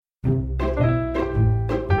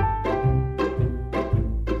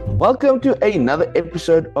Welcome to another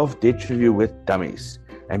episode of Debt Review with Dummies.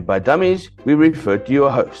 And by dummies, we refer to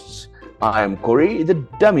your hosts. I am Corey, the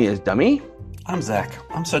dummiest dummy. I'm Zach.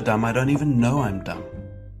 I'm so dumb I don't even know I'm dumb.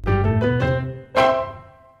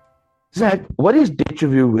 Zach, what is Debt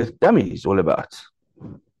Review with Dummies all about?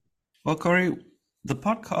 Well, Corey, the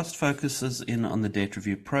podcast focuses in on the debt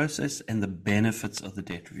review process and the benefits of the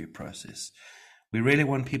debt review process. We really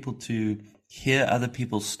want people to hear other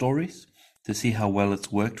people's stories, to see how well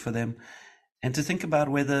it's worked for them, and to think about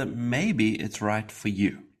whether maybe it's right for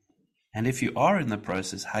you. And if you are in the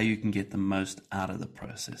process, how you can get the most out of the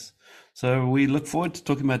process. So we look forward to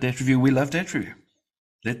talking about debt review. We love debt review.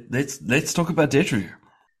 Let's talk about debt review.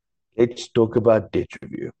 Let's talk about Debt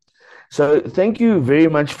Review. So thank you very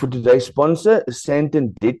much for today's sponsor,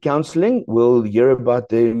 Santon Debt Counselling. We'll hear about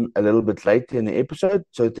them a little bit later in the episode.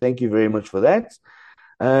 So thank you very much for that.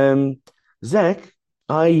 Zach,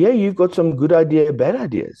 I hear you've got some good idea, bad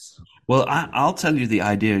ideas. Well, I'll tell you the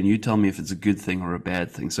idea and you tell me if it's a good thing or a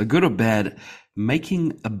bad thing. So good or bad,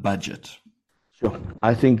 making a budget. Sure.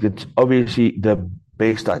 I think it's obviously the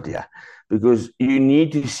best idea because you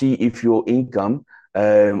need to see if your income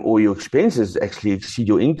or your expenses actually exceed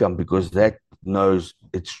your income because that knows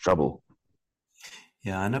it's trouble.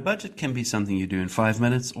 Yeah, and a budget can be something you do in 5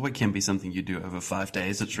 minutes or it can be something you do over 5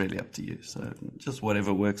 days. It's really up to you. So just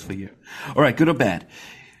whatever works for you. All right, good or bad.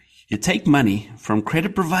 You take money from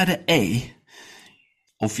credit provider A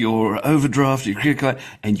off your overdraft, your credit card,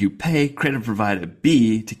 and you pay credit provider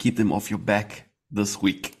B to keep them off your back this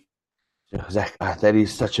week. Zach, that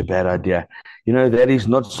is such a bad idea. You know, that is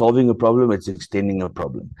not solving a problem, it's extending a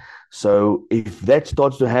problem. So if that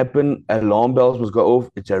starts to happen, alarm bells must go off.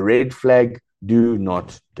 It's a red flag. Do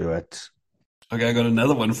not do it. Okay, I got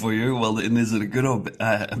another one for you. Well, then is it a good or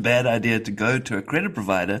a bad idea to go to a credit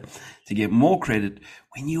provider to get more credit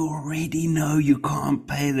when you already know you can't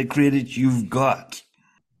pay the credit you've got?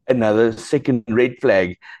 Another second red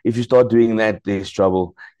flag. If you start doing that, there's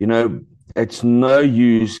trouble. You know, it's no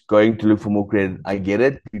use going to look for more credit. I get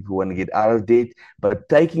it. People want to get out of debt, but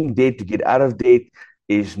taking debt to get out of debt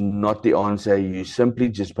is not the answer. You're simply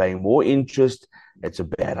just paying more interest. It's a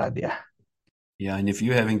bad idea. Yeah, and if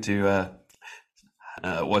you're having to,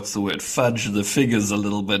 fudge the figures a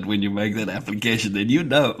little bit when you make that application, then you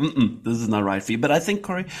know, this is not right for you. But I think,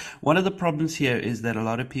 Corey, one of the problems here is that a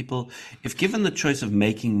lot of people, if given the choice of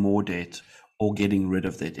making more debt or getting rid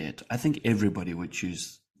of their debt, I think everybody would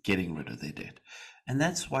choose getting rid of their debt. And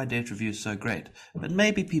that's why debt review is so great. But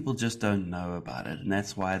maybe people just don't know about it, and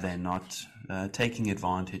that's why they're not taking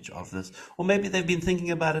advantage of this. Or maybe they've been thinking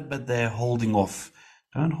about it, but they're holding off.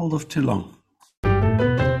 Don't hold off too long.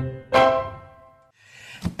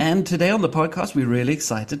 And today on the podcast, we're really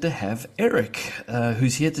excited to have Eric,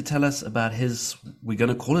 who's here to tell us about we're going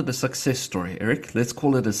to call it a success story. Eric, let's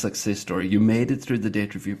call it a success story. You made it through the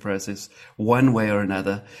debt review process one way or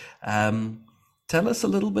another. Tell us a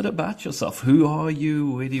little bit about yourself. Who are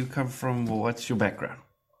you? Where do you come from? What's your background?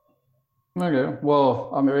 Okay, well,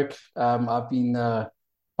 I'm Eric. I've been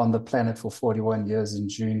on the planet for 41 years in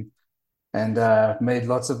June. And made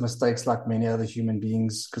lots of mistakes like many other human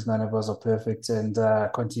beings because none of us are perfect and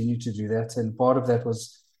continue to do that. And part of that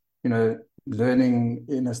was, learning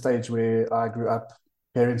in a stage where I grew up,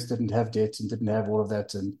 parents didn't have debt and didn't have all of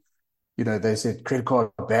that. And, they said credit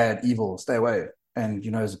card, bad, evil, stay away. And,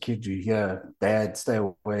 as a kid, you hear bad, stay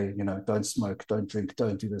away, don't smoke, don't drink,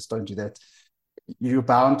 don't do this, don't do that. You're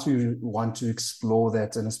bound to want to explore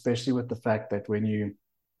that. And especially with the fact that when you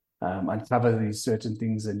uncover these certain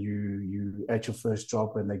things and you at your first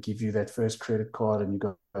job and they give you that first credit card and you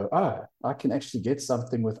go, I can actually get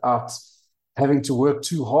something without having to work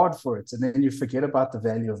too hard for it. And then you forget about the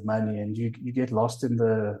value of money and you get lost in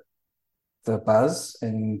the buzz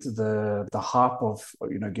and the hype of,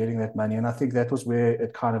 getting that money. And I think that was where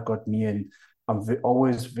it kind of got me in. I'm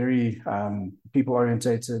always very people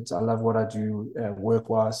orientated. I love what I do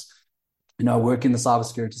work-wise. I work in the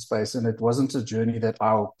cybersecurity space, and it wasn't a journey that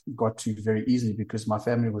I got to very easily because my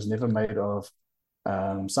family was never made of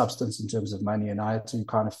substance in terms of money, and I had to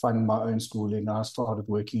kind of fund my own schooling. I started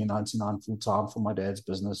working in 99 full-time for my dad's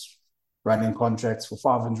business, running contracts for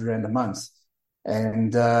 500 Rand a month,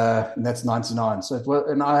 and that's 99. So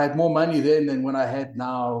and I had more money then than when I had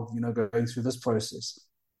now, going through this process.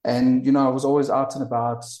 And, I was always out and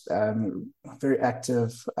about, very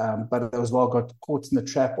active, but as well got caught in the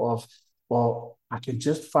trap of, well, I can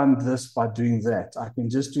just fund this by doing that. I can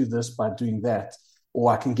just do this by doing that. Or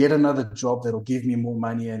I can get another job that'll give me more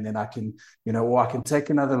money and then I can, or I can take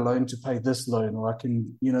another loan to pay this loan, or I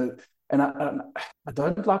can, and I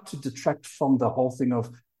don't like to detract from the whole thing of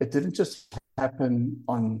it didn't just happen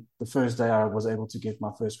on the first day I was able to get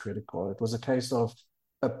my first credit card. It was a case of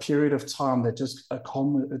a period of time that just it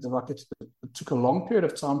took a long period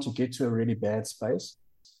of time to get to a really bad space.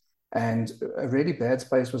 And a really bad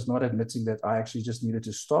space was not admitting that I actually just needed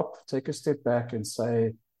to stop, take a step back and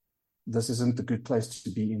say, this isn't the good place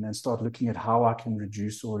to be in, and start looking at how I can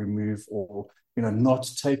reduce or remove or, not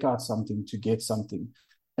take out something to get something.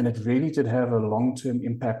 And it really did have a long-term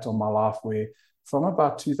impact on my life where from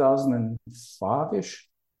about 2005-ish,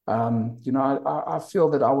 I feel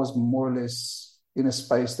that I was more or less in a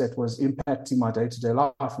space that was impacting my day-to-day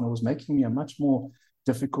life, and it was making me a much more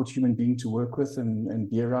difficult human being to work with and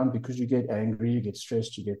be around, because you get angry, you get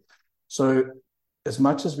stressed, so as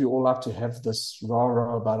much as we all like to have this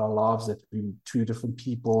rah-rah about our lives, that we're two different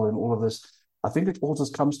people and all of this, I think it all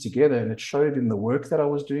just comes together, and it showed in the work that I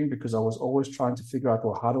was doing, because I was always trying to figure out,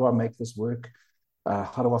 well, how do I make this work?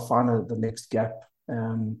 How do I find the next gap?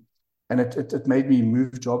 And it made me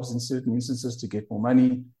move jobs in certain instances to get more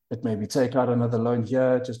money. It made me take out another loan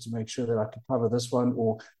here just to make sure that I could cover this one,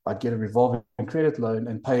 or I'd get a revolving credit loan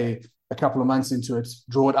and pay a couple of months into it,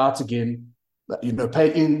 draw it out again,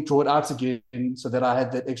 pay in, draw it out again, so that I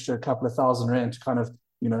had that extra couple of $1,000 to kind of,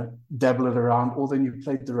 dabble it around. Or then you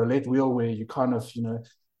played the roulette wheel where you kind of,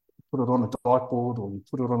 put it on a dartboard, or you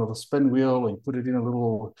put it on a spin wheel, or you put it in a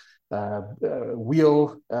little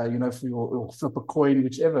wheel, for or flip a coin,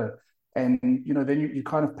 whichever. And, then you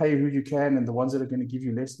kind of pay who you can, and the ones that are going to give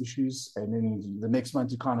you less issues. And then the next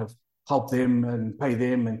month you kind of help them and pay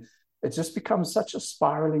them. And it just becomes such a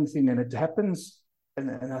spiraling thing. And it happens.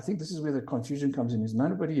 And I think this is where the confusion comes in, is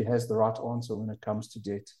nobody has the right answer when it comes to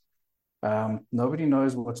debt. Nobody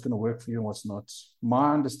knows what's going to work for you and what's not.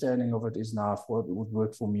 My understanding of it is now, what would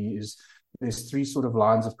work for me is there's 3 sort of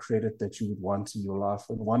lines of credit that you would want in your life.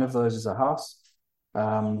 And one of those is a house.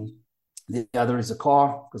 The other is a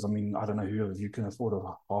car, because I don't know who of you can afford a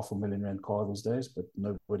 $500,000 car these days, but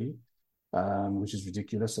nobody, which is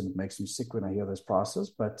ridiculous, and it makes me sick when I hear those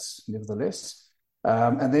prices, but nevertheless.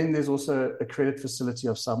 And then there's also a credit facility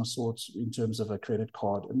of some sort in terms of a credit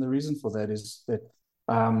card. And the reason for that is that,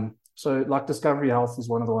 so like Discovery Health is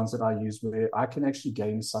one of the ones that I use, where I can actually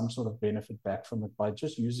gain some sort of benefit back from it by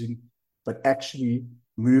just but actually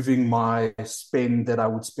moving my spend that I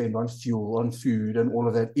would spend on fuel, on food and all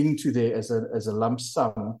of that into there as a lump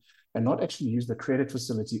sum, and not actually use the credit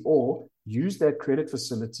facility, or use that credit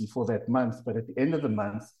facility for that month. But at the end of the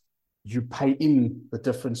month, you pay in the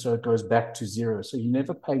difference, so it goes back to zero. So you're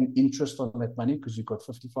never paying interest on that money, because you've got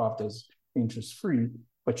 55 days interest free,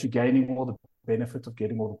 but you're gaining all the benefit of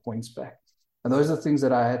getting all the points back. And those are things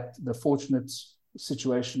that I had the fortunate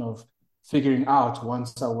situation of figuring out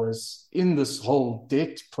once I was in this whole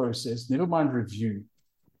debt process, never mind review.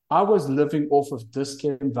 I was living off of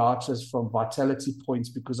discount vouchers from Vitality points,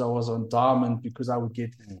 because I was on Diamond, because I would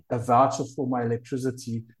get a voucher for my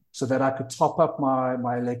electricity so that I could top up my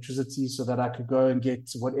electricity, so that I could go and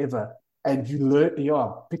get whatever. And you learn,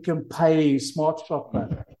 Pick and Pay, Smart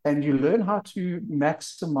Shopper, and you learn how to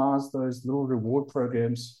maximize those little reward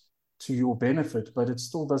programs to your benefit, but it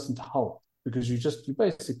still doesn't help, because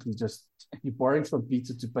you're borrowing from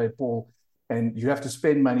Peter to pay Paul, and you have to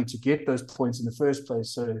spend money to get those points in the first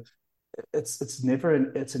place. So it's a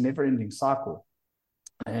never-ending cycle.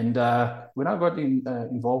 And when I got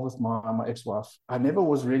involved with my ex-wife, I never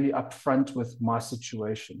was really upfront with my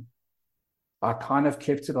situation. I kind of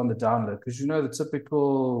kept it on the down low, because the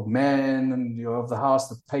typical man and of the house,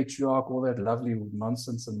 the patriarch, all that lovely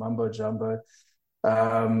nonsense and mumbo jumbo. We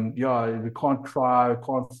can't cry, we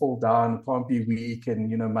can't fall down, we can't be weak,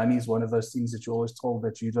 and money is one of those things that you're always told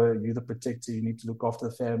that you're the protector, you need to look after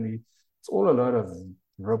the family. It's all a load of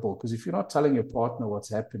rubble, because if you're not telling your partner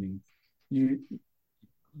what's happening,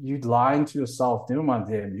 you're lying to yourself. Never mind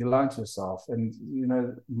them, you're lying to yourself. And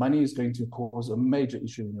money is going to cause a major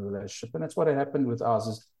issue in your relationship. And that's what happened with ours.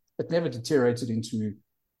 Is it never deteriorated into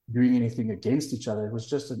doing anything against each other. It was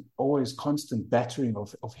just an always constant battering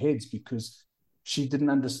of heads, because she didn't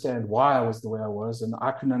understand why I was the way I was, and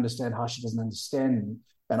I couldn't understand how she doesn't understand me.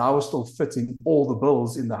 And I was still fitting all the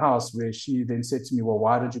bills in the house, where she then said to me, well,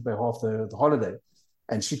 why did you pay half the holiday?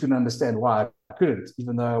 And she couldn't understand why I couldn't,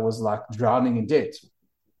 even though I was like drowning in debt.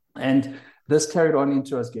 And this carried on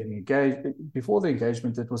into us getting engaged. Before the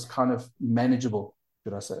engagement, it was kind of manageable,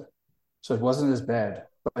 should I say. So it wasn't as bad.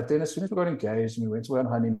 But then as soon as we got engaged and we went away on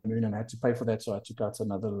honeymoon, and I had to pay for that, so I took out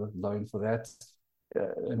another loan for that,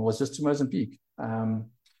 and it was just to Mozambique. Then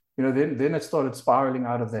it started spiraling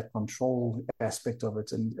out of that control aspect of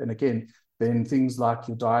it. And again, then things like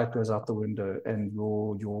your diet goes out the window, and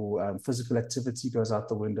your physical activity goes out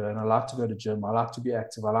the window. And I like to go to gym. I like to be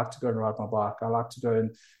active. I like to go and ride my bike. I like to go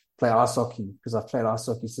and play ice hockey because I've played ice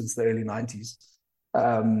hockey since the early 90s.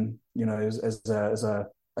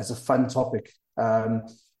 As a fun topic.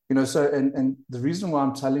 So and the reason why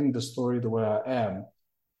I'm telling the story the way I am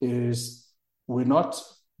is we're not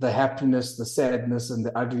the happiness, the sadness, and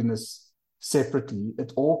the ugliness separately.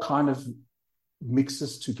 It all kind of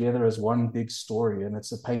mixes together as one big story, and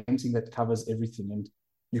it's a painting that covers everything. And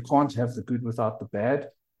you can't have the good without the bad.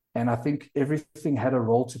 And I think everything had a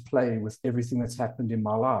role to play with everything that's happened in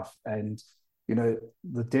my life. And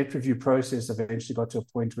the debt review process eventually got to a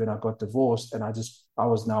point when I got divorced, and I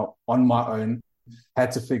was now on my own,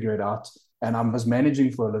 had to figure it out. And I was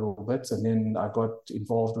managing for a little bit, and then I got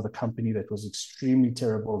involved with a company that was extremely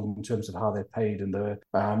terrible in terms of how they paid, and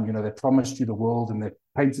they promised you the world, and they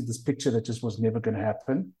painted this picture that just was never going to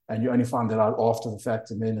happen, and you only find that out after the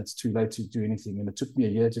fact, and then it's too late to do anything. And it took me a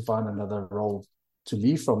year to find another role to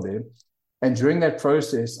leave from there. And during that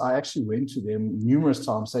process, I actually went to them numerous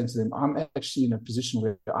times saying to them, I'm actually in a position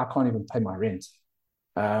where I can't even pay my rent.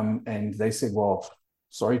 And they said, well,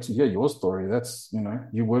 sorry to hear your story. That's,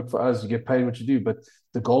 you work for us, you get paid what you do. But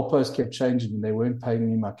the goalposts kept changing, and they weren't paying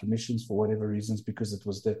me my commissions for whatever reasons, because it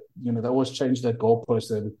was that, they always changed that goalpost,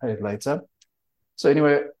 so they would pay it later. So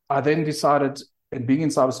anyway, I then decided, and being in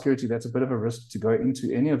cybersecurity, that's a bit of a risk to go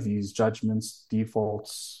into any of these judgments,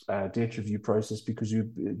 defaults, debt review process, because you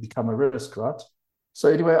become a risk, right? So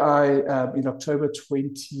anyway, in October I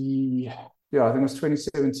think it was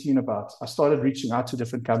 2017 I started reaching out to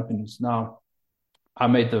different companies. Now, I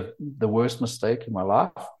made the worst mistake in my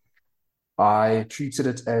life. I treated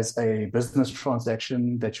it as a business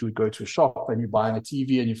transaction that you would go to a shop and you're buying a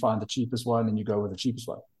TV and you find the cheapest one and you go with the cheapest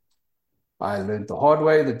one. I learned the hard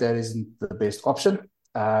way that isn't the best option.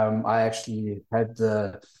 I actually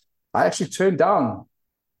turned down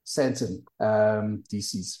Santon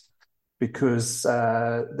DCs because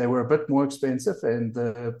they were a bit more expensive, and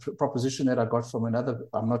the proposition that I got from another,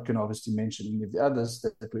 I'm not going to obviously mention any of the others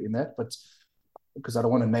that were in that, but because I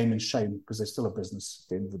don't want to name and shame, because they're still a business at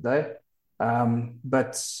the end of the day.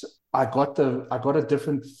 But I got a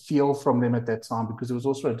different feel from them at that time, because there was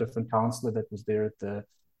also a different counselor that was there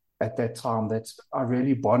at that time that I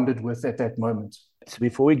really bonded with at that moment. So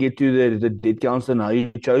before we get to the debt counselor, now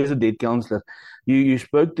you chose a debt counselor. You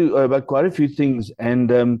spoke about quite a few things,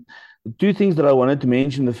 and two things that I wanted to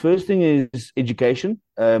mention. The first thing is education.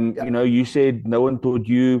 You said no one taught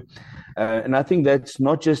you, and I think that's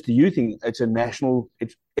not just a you thing. It's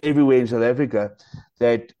it's everywhere in South Africa.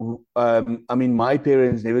 That my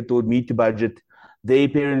parents never taught me to budget. Their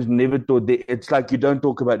parents never taught. It's like you don't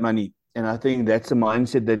talk about money, and I think that's a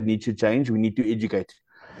mindset that needs to change. We need to educate.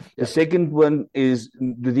 The second one is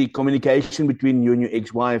the communication between you and your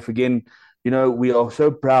ex-wife. Again, we are so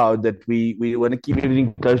proud that we want to keep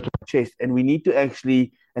everything close to our chest, and we need to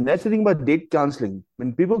actually, and that's the thing about debt counseling.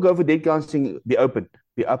 When people go for debt counseling, be open,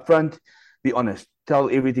 be upfront, be honest, tell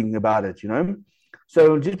everything about it,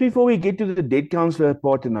 So just before we get to the debt counselor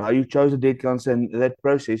part, and how you chose a debt counselor and that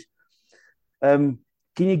process,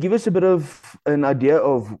 can you give us a bit of an idea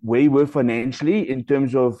of where you were financially in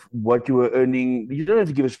terms of what you were earning? You don't have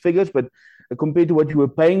to give us figures, but compared to what you were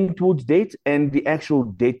paying towards debt and the actual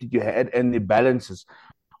debt that you had and the balances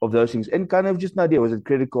of those things, and kind of just an idea, was it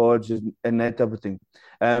credit cards and that type of thing?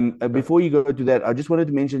 Before you go to that, I just wanted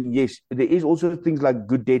to mention, yes, there is also things like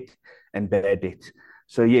good debt and bad debt.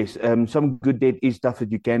 So yes, some good debt is stuff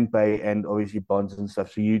that you can pay, and obviously bonds and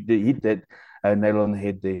stuff. So you hit that nail on the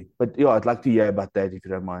head there. But I'd like to hear about that if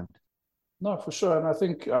you don't mind. No, for sure. And I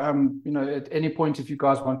think, at any point, if you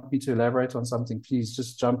guys want me to elaborate on something, please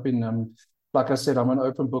just jump in. Like I said, I'm an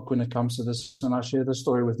open book when it comes to this, and I share this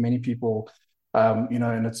story with many people,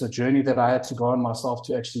 and it's a journey that I had to go on myself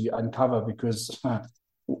to actually uncover, because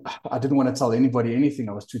I didn't want to tell anybody anything.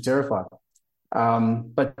 I was too terrified.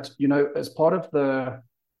 But as part of the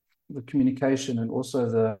communication, and also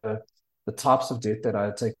the types of debt that I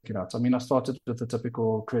had taken out. I started with the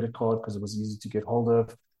typical credit card because it was easy to get hold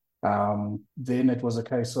of. Then it was a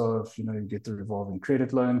case of, you get the revolving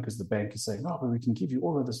credit loan because the bank is saying, oh, but we can give you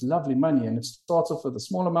all of this lovely money, and it starts off with a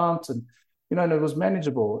small amount, and and it was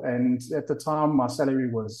manageable. And at the time, my salary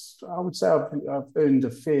was, I would say I've earned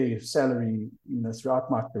a fair salary,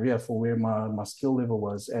 throughout my career for where my skill level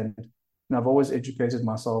was. And I've always educated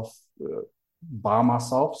myself by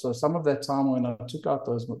myself. So some of that time when I took out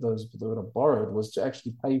those that I borrowed was to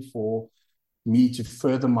actually pay for me to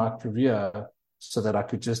further my career, so that I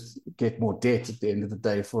could just get more debt at the end of the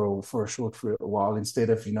day for a while, instead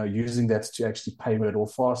of using that to actually pay it all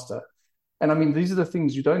faster. And these are the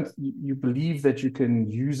things you believe that you can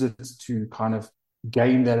use it to kind of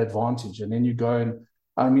gain that advantage, and then you go and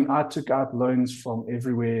I mean, I took out loans from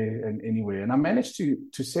everywhere and anywhere, and I managed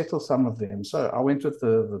to settle some of them. So I went with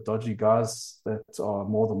the dodgy guys that are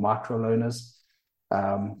more the micro loaners,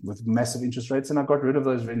 with massive interest rates, and I got rid of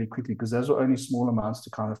those really quickly because those were only small amounts to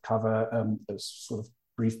kind of cover a sort of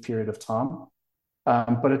brief period of time.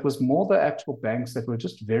 But it was more the actual banks that were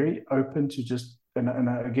just very open to just, and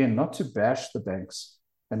again, not to bash the banks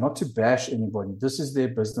and not to bash anybody. This is their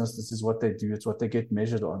business. This is what they do. It's what they get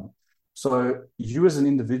measured on. So you as an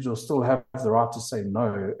individual still have the right to say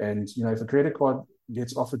no. And, you know, if a credit card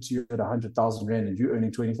gets offered to you at 100,000 Rand and you're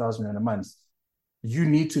earning 20,000 Rand a month, you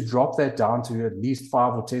need to drop that down to at least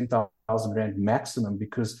 5 or 10,000 Rand maximum,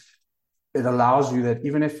 because it allows you that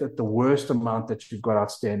even if at the worst amount that you've got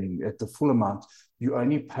outstanding, at the full amount, you're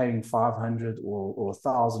only paying 500 or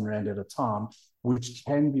 1,000 Rand at a time, which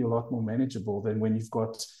can be a lot more manageable than when you've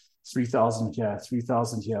got 3,000 here,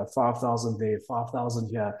 3,000 here, 5,000 there, 5,000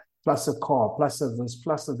 here, plus a car, plus a this,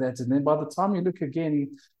 plus a that. And then by the time you look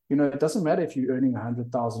again, you know, it doesn't matter if you're earning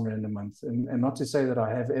 100,000 Rand a month. And not to say that I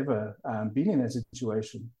have ever been in that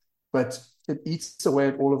situation, but it eats away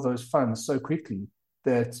at all of those funds so quickly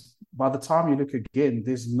that by the time you look again,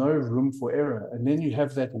 there's no room for error. And then you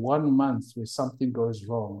have that 1 month where something goes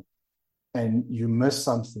wrong and you miss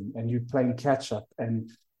something and you're playing catch up. And,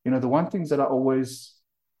 you know, the one thing that I always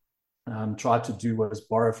tried to do was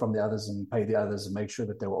borrow from the others and pay the others and make sure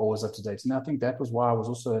that they were always up to date. And I think that was why I was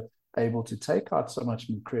also able to take out so much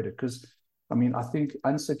more credit, because I mean, I think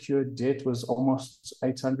unsecured debt was almost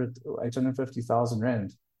 850,000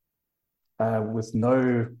 Rand. With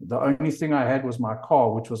the only thing I had was my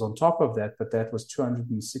car, which was on top of that, but that was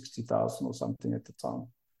 260,000 or something at the time.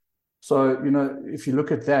 So, you know, if you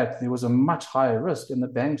look at that, there was a much higher risk, and the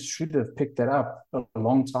banks should have picked that up a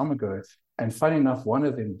long time ago. And funny enough, one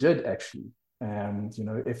of them did actually. And, you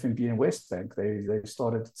know, FNB and Westbank, they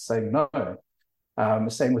started saying no.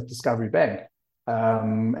 Same with Discovery Bank.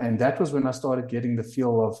 And that was when I started getting the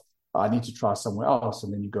feel of, I need to try somewhere else.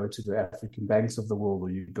 And then you go to the African banks of the world, or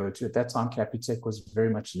you go to, at that time, Capitec was very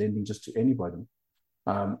much lending just to anybody.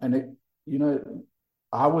 And it, you know,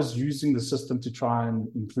 I was using the system to try and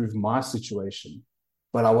improve my situation,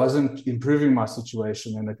 but I wasn't improving my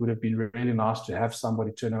situation. And it would have been really nice to have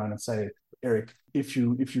somebody turn around and say, Eric, if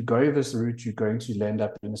you go this route, you're going to land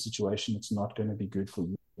up in a situation that's not going to be good for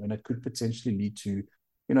you. And it could potentially lead to,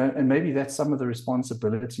 you know, and maybe that's some of the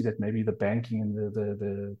responsibility that maybe the banking and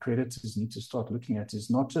the creditors need to start looking at, is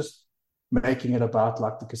not just making it about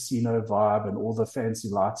like the casino vibe and all the fancy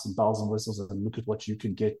lights and bells and whistles and look at what you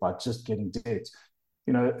can get by just getting debt.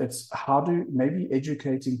 You know, it's how to maybe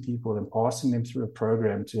educating people and passing them through a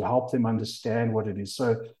program to help them understand what it is.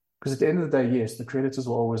 So, because at the end of the day, yes, the creditors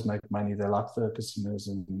will always make money. They're like the casinos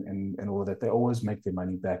and all of that. They always make their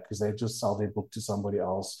money back because they just sell their book to somebody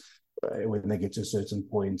else when they get to a certain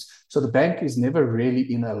point. So the bank is never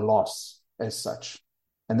really in a loss as such.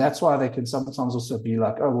 And that's why they can sometimes also be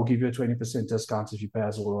like, oh, we'll give you a 20% discount if you pay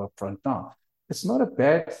us all up front now. It's not a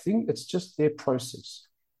bad thing. It's just their process.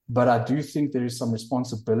 But I do think there is some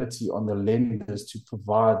responsibility on the lenders to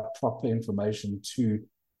provide proper information to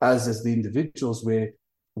us as the individuals, where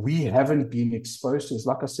we haven't been exposed to. It's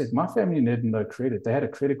like I said, my family needed no credit. They had a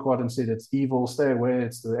credit card and said, it's evil, stay away,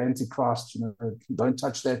 it's the Antichrist, you know, don't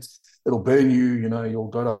touch that, it'll burn you, you know, you'll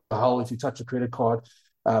go to hell if you touch a credit card.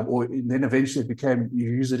 Or then eventually it became, you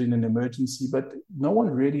use it in an emergency, but no one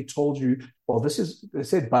really told you, well, they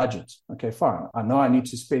said budget. Okay, fine. I know I need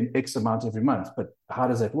to spend X amount every month, but how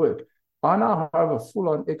does that work? I now have a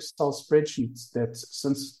full-on Excel spreadsheet that,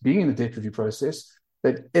 since being in the debt review process,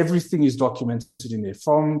 that everything is documented in there,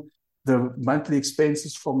 from the monthly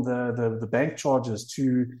expenses, from the bank charges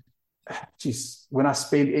to, geez, when I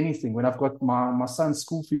spend anything, when I've got my son's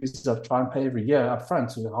school fees, I try and pay every year up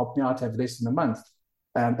front to help me out to have less than a month.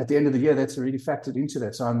 At the end of the year, that's already factored into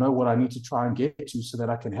that. So I know what I need to try and get to so that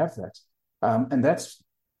I can have that. And that's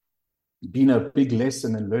been a big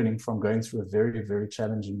lesson in learning from going through a very, very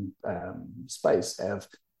challenging space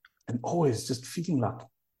and always just feeling like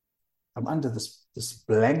I'm under this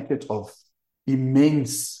blanket of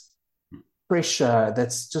immense pressure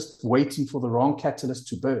that's just waiting for the wrong catalyst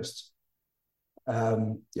to burst.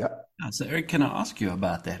 Yeah. So Eric, can I ask you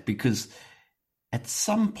about that? Because at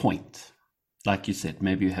some point, like you said,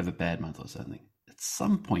 maybe you have a bad month or something. At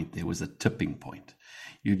some point, there was a tipping point.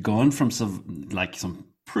 You'd gone from some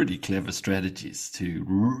pretty clever strategies to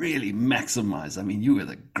really maximize. I mean, you were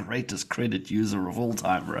the greatest credit user of all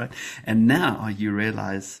time, right? And now you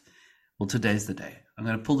realize, well, today's the day. I'm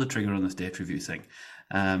going to pull the trigger on this debt review thing.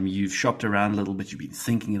 You've shopped around a little bit. You've been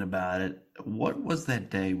thinking about it. What was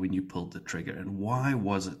that day when you pulled the trigger, and why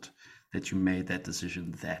was it that you made that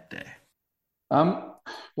decision that day?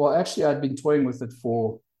 Well, actually, I'd been toying with it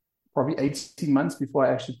for probably 18 months before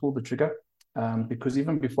I actually pulled the trigger. Because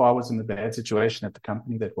even before I was in the bad situation at the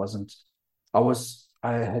company,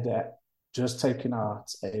 I had just taken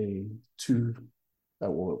out a two,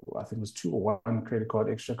 or I think it was 2 or 1 credit card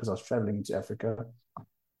extra because I was traveling to Africa.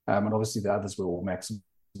 And obviously the others were all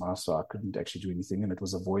maximized, so I couldn't actually do anything. And it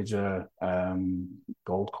was a Voyager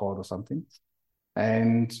gold card or something.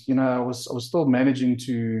 And I was still managing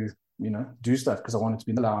to do stuff because I wanted to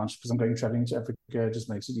be in the lounge because I'm going traveling to Africa. It just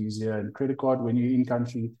makes it easier. And credit card, when you're in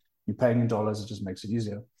country, you're paying in dollars. It just makes it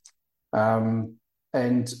easier.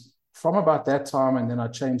 And from about that time, and then I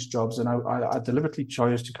changed jobs, and I deliberately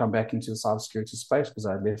chose to come back into the cybersecurity space because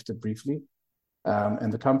I left it briefly.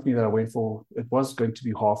 And the company that I went for, it was going to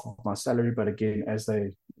be half of my salary, but again, as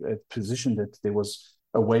they positioned it, there was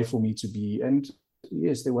a way for me to be. And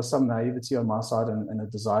yes, there was some naivety on my side and a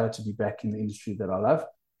desire to be back in the industry that I love.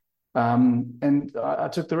 And I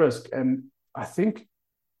took the risk, and I think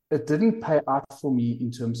it didn't pay out for me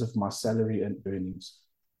in terms of my salary and earnings,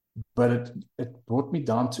 but it brought me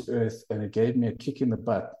down to earth, and it gave me a kick in the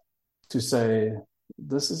butt to say,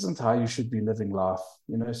 this isn't how you should be living life.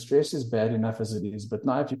 Stress is bad enough as it is, but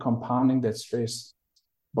now if you're compounding that stress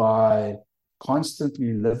by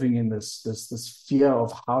constantly living in this fear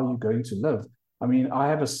of how you're going to live. I mean, I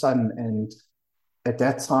have a son, and at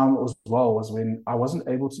that time as well was when I wasn't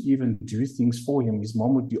able to even do things for him. His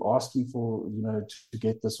mom would be asking for, to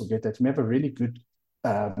get this or get that. We have a really good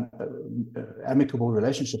amicable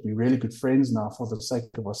relationship. We're really good friends now for the sake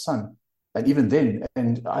of our son. And even then,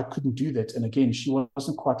 and I couldn't do that. And again, she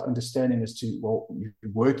wasn't quite understanding as to, well, you're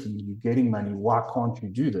working, you're getting money. Why can't you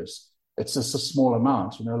do this? It's just a small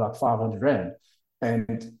amount, like 500 Rand.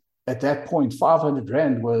 And at that point, 500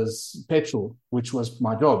 Rand was petrol, which was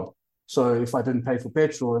my job. So if I didn't pay for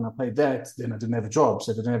petrol and I paid that, then I didn't have a job.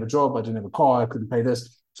 So if I didn't have a job, I didn't have a car, I couldn't pay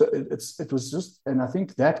this. So it was just, and I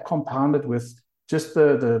think that compounded with just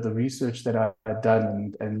the research that I had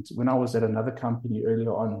done. And when I was at another company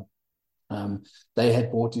earlier on, they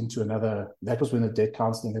had bought into another, that was when the debt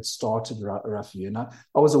counseling had started roughly. And I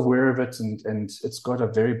was aware of it, and it's got a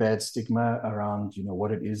very bad stigma around,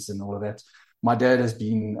 what it is and all of that. My dad has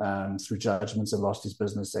been through judgments and lost his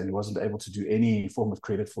business, and he wasn't able to do any form of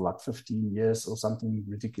credit for like 15 years or something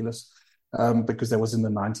ridiculous, because that was in the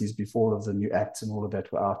 90s before all of the new acts and all of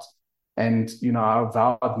that were out. And, I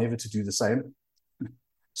vowed never to do the same.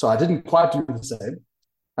 So I didn't quite do the same.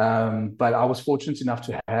 But I was fortunate enough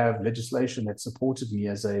to have legislation that supported me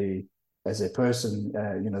as a person,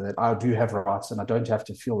 that I do have rights and I don't have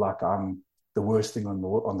to feel like I'm the worst thing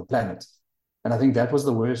on the planet. And I think that was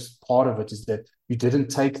the worst part of it, is that you didn't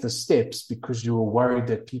take the steps because you were worried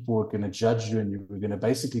that people were going to judge you and you were going to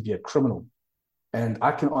basically be a criminal. And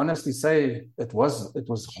I can honestly say it was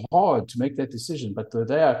hard to make that decision. But the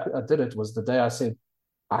day I did it was the day I said,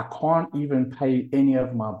 I can't even pay any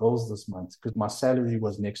of my bills this month because my salary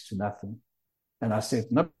was next to nothing. And I said,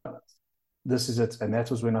 no, this is it. And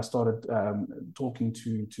that was when I started talking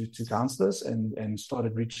to counselors and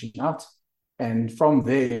started reaching out. And from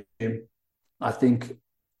there, I think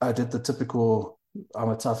I did the typical, I'm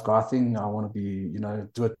a tough guy thing. I want to be,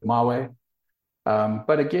 do it my way.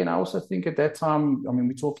 But again, I also think at that time, I mean,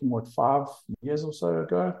 we're talking, 5 years or so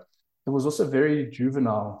ago, it was also very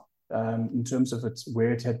juvenile. In terms of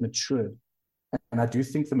where it had matured. And I do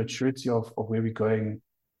think the maturity of where we're going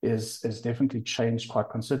is definitely changed quite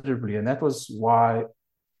considerably. And that was why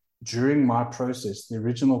during my process, the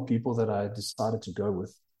original people that I decided to go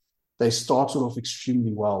with, they started off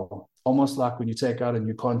extremely well. Almost like when you take out a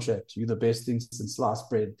new contract, you're the best thing since sliced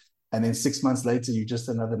bread. And then 6 months later, you're just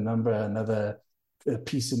another number, another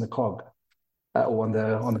piece in the cog or on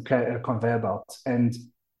the conveyor belt. And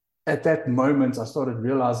at that moment, I started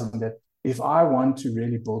realizing that if I want to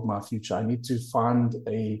really build my future, I need to find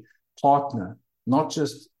a partner, not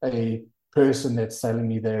just a person that's selling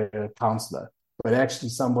me their counselor, but actually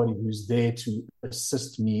somebody who's there to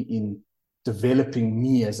assist me in developing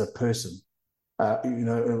me as a person. Or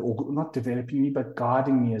not developing me, but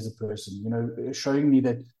guiding me as a person, showing me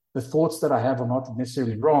that the thoughts that I have are not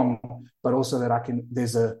necessarily wrong, but also that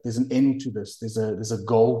there's an end to this. There's a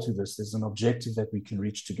goal to this. There's an objective that we can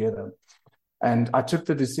reach together. And I took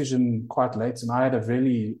the decision quite late, and I had a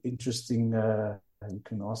really interesting, you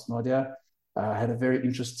can ask Nadia, I had a very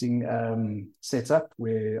interesting setup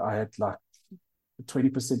where I had like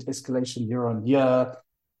 20% escalation year on year,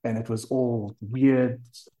 and it was all weird.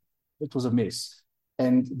 It was a mess.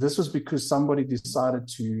 And this was because somebody decided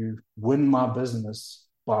to win my business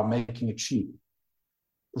by making it cheap,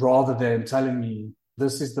 rather than telling me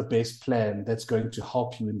this is the best plan that's going to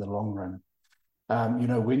help you in the long run.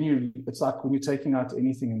 It's like when you're taking out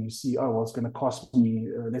anything and you see, oh, well, it's going to cost me,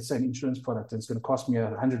 let's say an insurance product, and it's going to cost me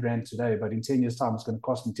 100 Rand today, but in 10 years' time, it's going to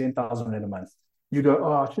cost me 10,000 Rand a month. You go,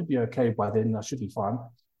 oh, I should be okay by then, I should be fine.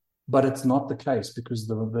 But it's not the case, because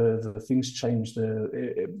the things change,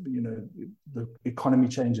 the economy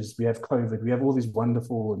changes. We have COVID, we have all these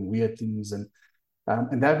wonderful and weird things, and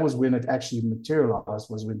that was when it actually materialized,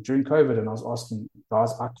 was when during COVID, and I was asking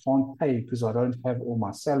guys, I can't pay because I don't have all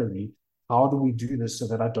my salary. How do we do this so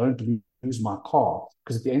that I don't lose my car?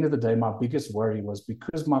 Because at the end of the day, my biggest worry was,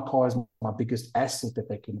 because my car is my biggest asset that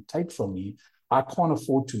they can take from me, I can't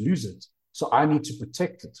afford to lose it. So I need to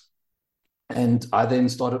protect it. And I then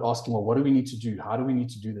started asking, well, what do we need to do? How do we need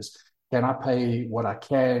to do this? Can I pay what I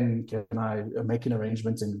can? Can I make an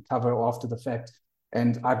arrangement and cover after the fact?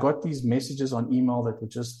 And I got these messages on email that were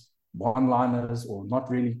just one-liners or not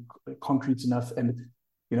really concrete enough. And,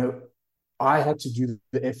 I had to do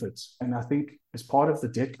the effort. And I think as part of the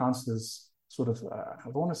debt counselors sort of, I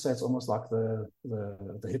don't want to say it's almost like the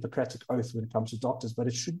Hippocratic oath when it comes to doctors, but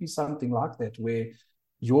it should be something like that, where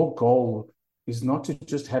your goal is not to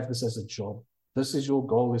just have this as a job. Your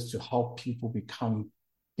goal is to help people become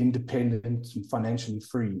independent and financially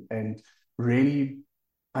free, and really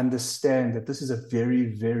understand that this is a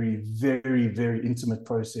very, very, very, very intimate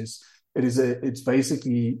process. It's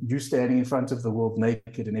basically you standing in front of the world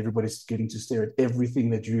naked, and everybody's getting to stare at everything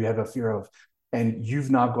that you have a fear of. And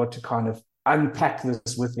you've now got to kind of unpack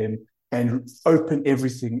this with him and open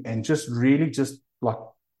everything and just really just like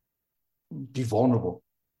be vulnerable.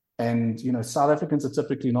 And, South Africans are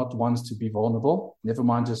typically not ones to be vulnerable, never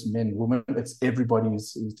mind just men, women. It's everybody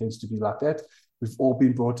who tends to be like that. We've all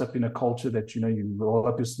been brought up in a culture that, you roll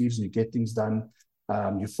up your sleeves and you get things done.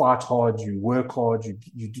 You fight hard, you work hard,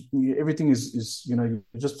 everything is you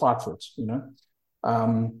just fight for it,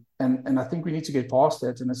 And I think we need to get past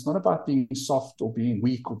that. And it's not about being soft or being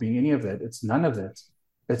weak or being any of that. It's none of that.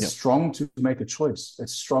 It's strong to make a choice.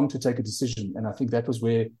 It's strong to take a decision. And I think that was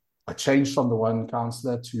where I changed from the one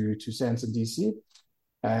counselor to Sandton DC.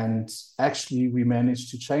 And actually, we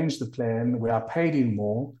managed to change the plan where I paid in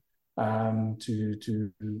more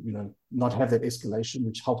to not have that escalation,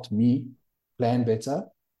 which helped me plan better.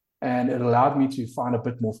 And it allowed me to find a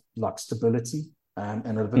bit more like stability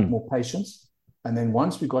and a bit more patience. And then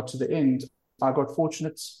once we got to the end, I got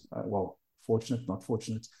fortunate. Fortunate, not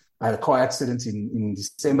fortunate. I had a car accident in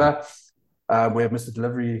December where Mr.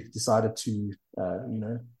 Delivery decided to,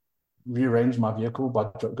 rearrange my vehicle by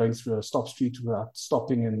going through a stop street without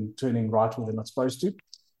stopping and turning right where they're not supposed to.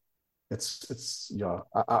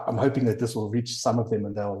 I'm hoping that this will reach some of them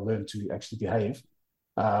and they'll learn to actually behave.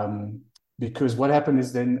 Because what happened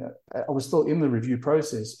is then I was still in the review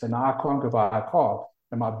process, and now I can't go buy a car.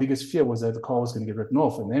 And my biggest fear was that the car was going to get written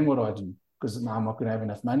off. And then what do I do? Because now I'm not going to have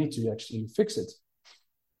enough money to actually fix it.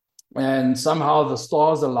 And somehow the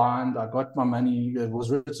stars aligned. I got my money. It was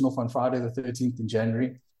written off on Friday, the 13th in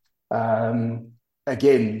January. And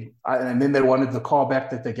then they wanted the car back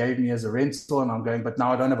that they gave me as a rental. And I'm going, but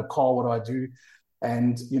now I don't have a car. What do I do?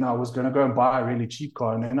 And, I was going to go and buy a really cheap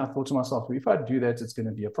car. And then I thought to myself, well, if I do that, it's going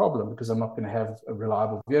to be a problem because I'm not going to have a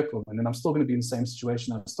reliable vehicle. And then I'm still going to be in the same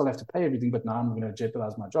situation. I still have to pay everything, but now I'm going to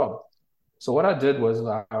jeopardize my job. So what I did was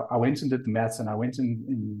I went and did the maths, and I went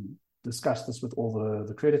and discussed this with all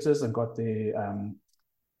the creditors and got their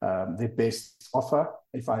best offer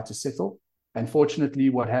if I had to settle. And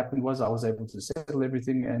fortunately, what happened was I was able to settle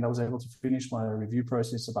everything, and I was able to finish my review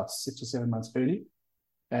process about 6 or 7 months early.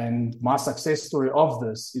 And my success story of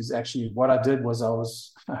this is actually what I did was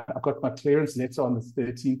I got my clearance letter on the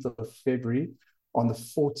 13th of February. On the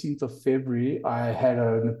 14th of February, I had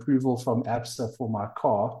an approval from ABSA for my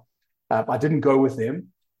car. I didn't go with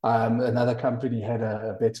them. Another company had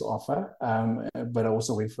a better offer, but I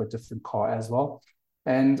also went for a different car as well.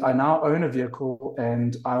 And I now own a vehicle,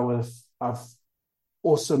 and I've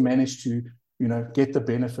also managed to get the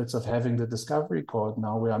benefits of having the Discovery card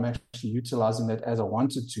now, where I'm actually utilizing that as I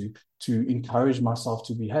wanted to encourage myself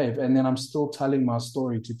to behave. And then I'm still telling my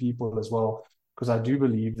story to people as well, because I do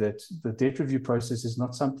believe that the debt review process is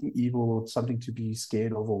not something evil or something to be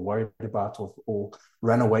scared of or worried about or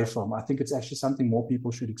run away from. I think it's actually something more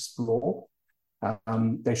people should explore.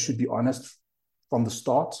 They should be honest from the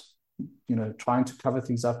start. Trying to cover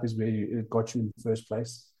things up is where it got you in the first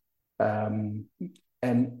place. And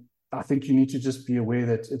I think you need to just be aware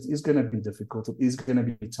that it is going to be difficult. It is going to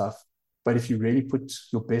be tough. But if you really put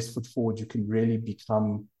your best foot forward, you can really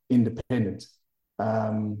become independent.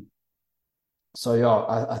 I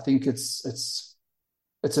think it's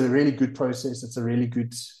a really good process. It's a really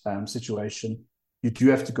good situation. You do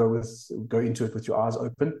have to go into it with your eyes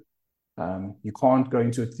open. You can't go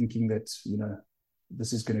into it thinking that,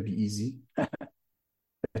 this is going to be easy.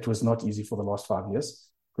 It was not easy for the last 5 years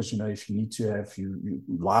because, if you need to have,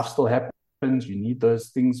 life still happens. You need those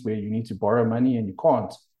things where you need to borrow money and you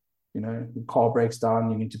can't. Your car breaks down,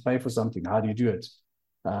 you need to pay for something. How do you do it?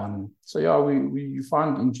 So yeah, we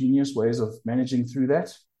find ingenious ways of managing through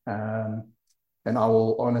that. And I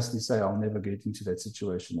will honestly say I'll never get into that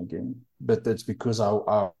situation again. But that's because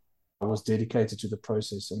I was dedicated to the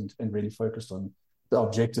process and really focused on the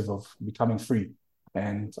objective of becoming free.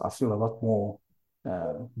 And I feel a lot more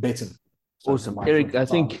better. So Awesome. Eric, I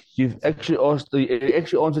think you've actually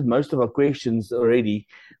answered most of our questions already,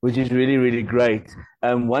 which is really, really great.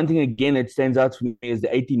 One thing again that stands out for me is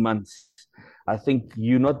the 18 months. I think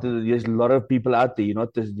there's a lot of people out there. You're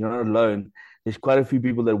not alone. There's quite a few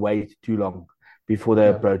people that wait too long before they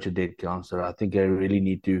approach a debt counselor. I think they really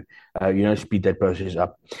need to, speed that process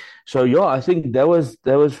up. So yeah, I think that was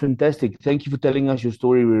fantastic. Thank you for telling us your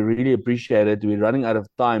story. We really appreciate it. We're running out of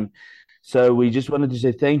time. So we just wanted to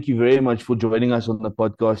say thank you very much for joining us on the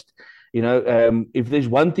podcast. If there's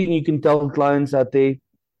one thing you can tell clients out there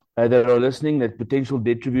that are listening, that potential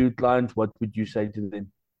debt review clients, what would you say to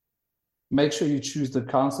them? Make sure you choose the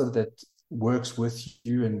counselor that works with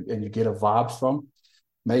you and you get a vibe from.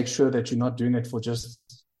 Make sure that you're not doing it for just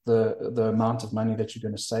the amount of money that you're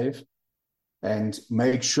going to save. And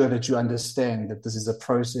make sure that you understand that this is a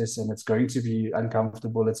process and it's going to be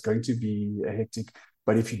uncomfortable. It's going to be hectic.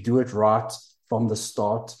 But if you do it right from the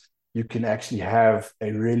start, you can actually have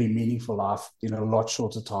a really meaningful life in a lot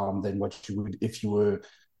shorter time than what you would if you were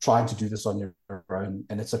trying to do this on your own.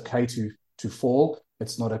 And it's okay to fall.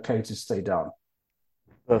 It's not okay to stay down.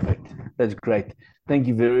 Perfect. That's great. Thank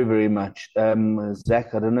you very, very much.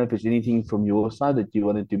 Zach, I don't know if there's anything from your side that you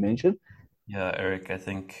wanted to mention. Yeah, Eric, I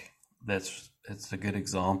think it's a good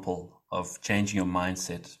example of changing your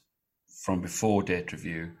mindset from before debt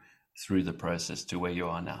review through the process to where you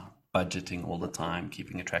are now, budgeting all the time,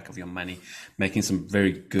 keeping a track of your money, making some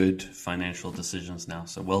very good financial decisions now.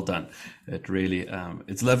 So well done. It really,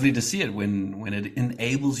 it's lovely to see it when it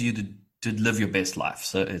enables you to live your best life.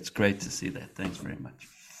 So it's great to see that. Thanks very much.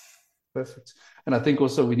 Perfect. And I think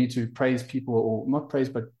also we need to praise people, or not praise,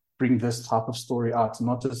 but bring this type of story out.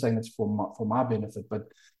 Not just saying it's for my benefit, but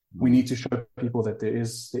we need to show people that there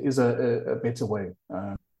is a better way.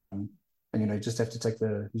 And you just have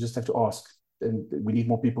to ask. And we need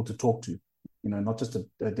more people to talk to. Not just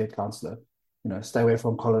a debt counselor. Stay away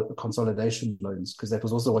from consolidation loans, because that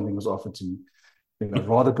was also one thing that was offered to me.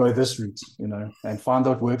 Rather go this route, and find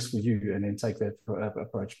out what works for you, and then take that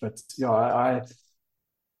approach. But yeah,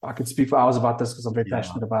 I could speak for hours about this because I'm very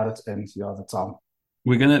passionate about it, and the time.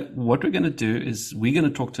 What we're gonna do is we're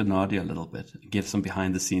gonna talk to Nadia a little bit, give some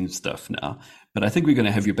behind the scenes stuff now. But I think we're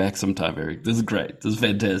gonna have you back sometime, Eric. This is great. This is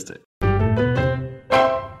fantastic.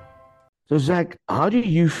 So Zach, how do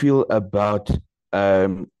you feel about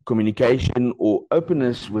communication or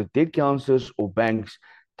openness with debt counselors or banks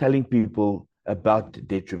telling people about the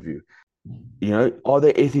debt review? Are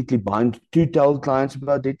they ethically bound to tell clients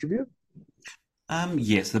about debt review?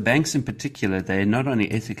 Yes, the banks in particular, they're not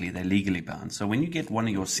only ethically, they're legally bound. So when you get one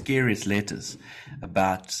of your scariest letters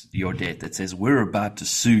about your debt that says, we're about to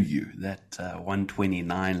sue you, that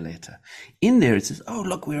 129 letter, in there it says, oh,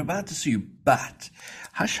 look, we're about to sue you, but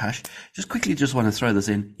hush, just want to throw this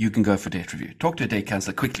in, you can go for debt review. Talk to a debt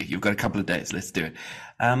counselor quickly. You've got a couple of days. Let's do it.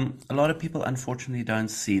 A lot of people, unfortunately, don't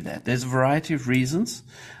see that. There's a variety of reasons.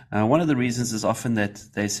 One of the reasons is often that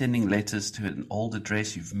they're sending letters to an old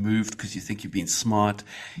address. You've moved because you think you've been smart.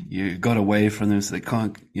 You got away from them, so they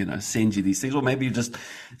can't, send you these things. Or maybe you just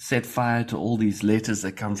set fire to all these letters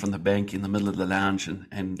that come from the bank in the middle of the lounge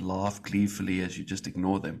and laugh gleefully as you just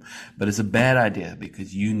ignore them. But it's a bad idea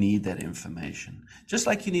because you need that information. Just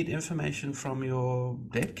like you need information from your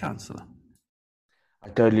debt counselor. I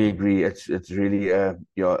totally agree. It's really,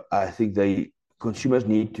 I think consumers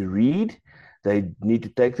need to read. They need to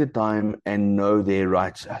take the time and know their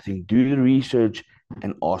rights. I think do the research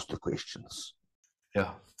and ask the questions.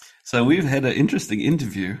 Yeah. So we've had an interesting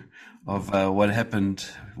interview of what happened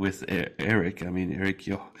with Eric. I mean, Eric,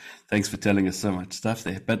 thanks for telling us so much stuff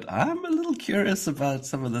there. But I'm a little curious about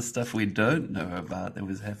some of the stuff we don't know about that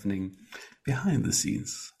was happening behind the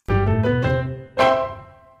scenes.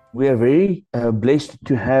 We are very blessed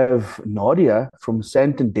to have Nadia from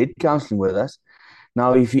Santon Debt Counseling with us.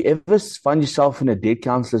 Now, if you ever find yourself in a debt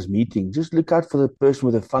counselor's meeting, just look out for the person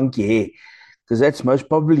with the funky hair, because that's most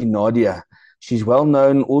probably Nadia. She's well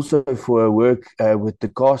known also for her work with the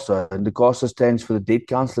CASA, and the CASA stands for the Debt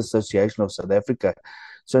Counselor Association of South Africa.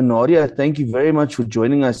 So, Nadia, thank you very much for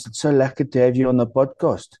joining us. It's so lucky to have you on the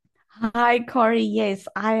podcast. Hi, Corey. Yes,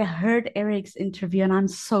 I heard Eric's interview and I'm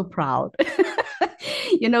so proud.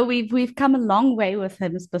 we've come a long way with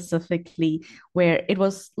him specifically, where it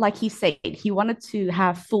was like he said, he wanted to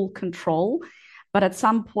have full control, but at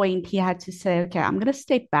some point he had to say, okay, I'm going to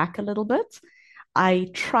step back a little bit. I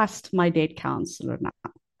trust my debt counselor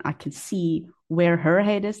now. I can see where her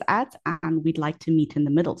head is at, and we'd like to meet in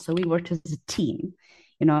the middle. So we worked as a team,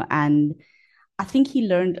 and I think he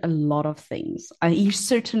learned a lot of things. He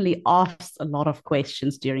certainly asked a lot of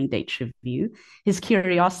questions during date review. His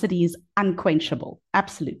curiosity is unquenchable,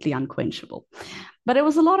 absolutely unquenchable. But it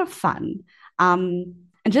was a lot of fun. And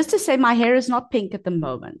just to say, my hair is not pink at the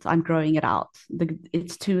moment. I'm growing it out.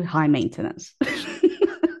 It's too high maintenance.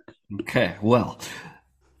 Okay, well,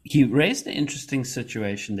 you raised an interesting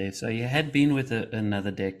situation there. So you had been with another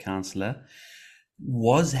debt counselor,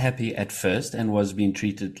 was happy at first and was being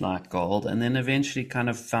treated like gold, and then eventually kind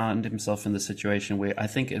of found himself in the situation where I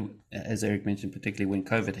think, as Eric mentioned, particularly when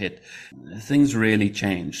COVID hit, things really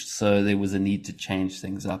changed. So there was a need to change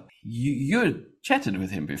things up. You had chatted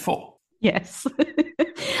with him before. Yes.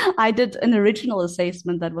 I did an original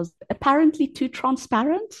assessment that was apparently too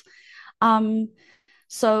transparent.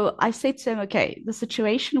 So I said to him, okay, the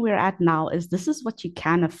situation we're at now is this is what you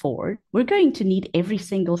can afford. We're going to need every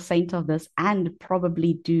single cent of this and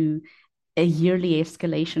probably do a yearly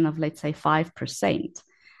escalation of, let's say, 5%.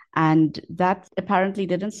 And that apparently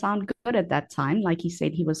didn't sound good at that time. Like he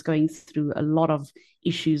said, he was going through a lot of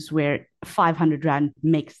issues where 500 Rand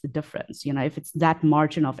makes the difference. If it's that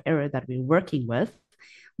margin of error that we're working with,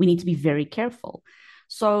 we need to be very careful.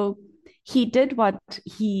 So he did what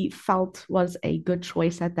he felt was a good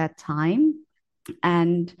choice at that time.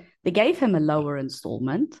 And they gave him a lower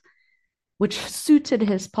installment, which suited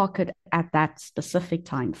his pocket at that specific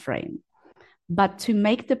time frame. But to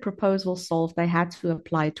make the proposal solve, they had to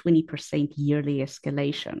apply 20% yearly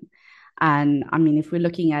escalation. And I mean, if we're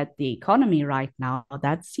looking at the economy right now,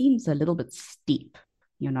 that seems a little bit steep,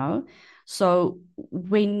 So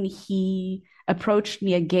when he approached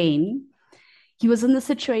me again, he was in the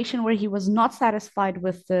situation where he was not satisfied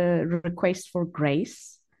with the request for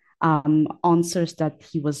grace answers that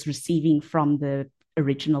he was receiving from the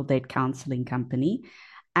original debt counseling company.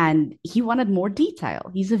 And he wanted more detail.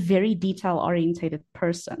 He's a very detail-oriented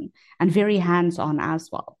person and very hands-on as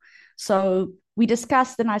well. So we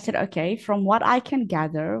discussed, and I said, okay, from what I can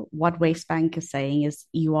gather, what WesBank is saying is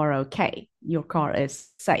you are okay. Your car is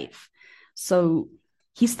safe. So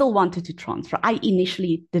he still wanted to transfer. I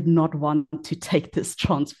initially did not want to take this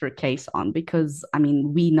transfer case on because, I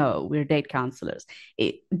mean, we know we're debt counselors.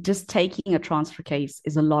 Just taking a transfer case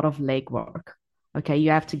is a lot of legwork. Okay,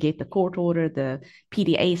 you have to get the court order, the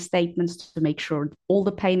PDA statements to make sure all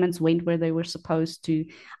the payments went where they were supposed to.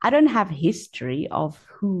 I don't have history of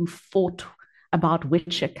who fought about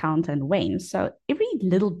which account and when. So every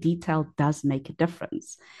little detail does make a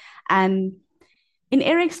difference. And in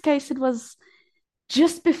Eric's case, it was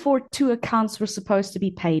just before 2 accounts were supposed to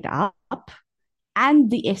be paid up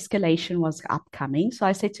and the escalation was upcoming. So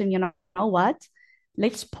I said to him, you know what?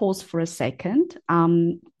 Let's pause for a second,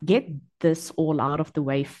 get this all out of the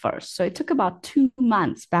way first. So it took about 2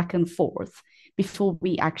 months back and forth before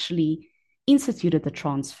we actually instituted the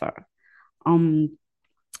transfer,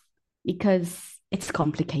 because it's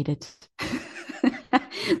complicated.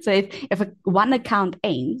 So if one account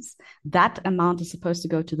ends, that amount is supposed to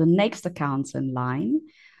go to the next accounts in line.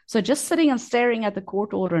 So just sitting and staring at the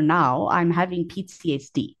court order now, I'm having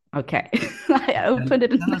PTSD. Okay. I opened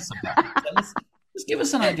it. Just give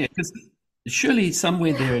us an idea, because surely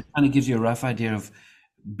somewhere there it kind of gives you a rough idea of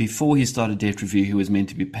before he started debt review, he was meant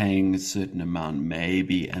to be paying a certain amount,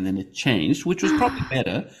 maybe, and then it changed, which was probably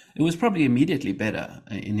better. It was probably immediately better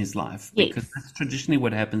in his life, because that's traditionally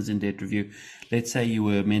what happens in debt review. Let's say you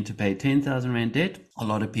were meant to pay 10,000 Rand debt. A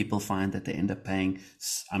lot of people find that they end up paying,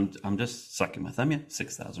 I'm just sucking my thumb here,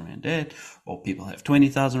 6,000 Rand debt, or people have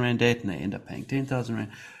 20,000 Rand debt and they end up paying 10,000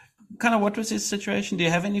 Rand. Kind of what was his situation? Do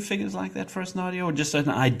you have any figures like that for us, Nadia, or just an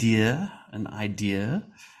idea?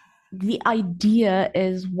 The idea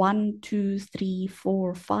is 1, 2, 3,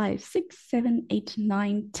 4, 5, 6, 7, 8,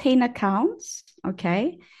 9, 10 accounts.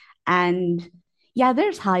 Okay. And yeah,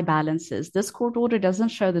 there's high balances. This court order doesn't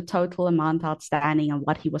show the total amount outstanding and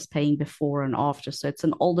what he was paying before and after. So it's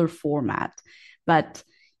an older format. But,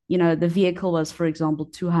 the vehicle was, for example,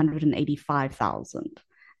 285,000.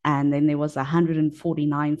 And then there was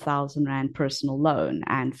 149,000 Rand personal loan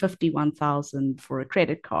and 51,000 for a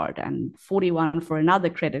credit card and 41 for another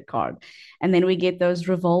credit card. And then we get those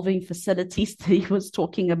revolving facilities that he was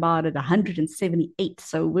talking about at 178.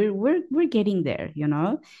 So we're getting there,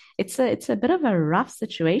 It's a bit of a rough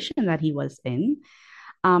situation that he was in.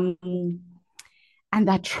 And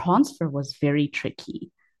that transfer was very tricky.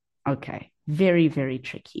 Okay, very, very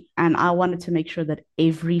tricky. And I wanted to make sure that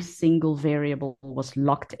every single variable was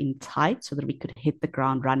locked in tight so that we could hit the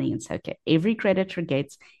ground running and say, okay, every creditor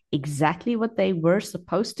gets exactly what they were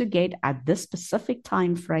supposed to get at this specific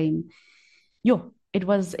time frame. It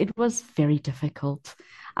was very difficult.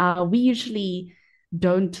 We usually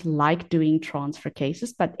don't like doing transfer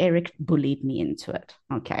cases, but Eric bullied me into it.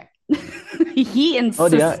 Okay. He Oh,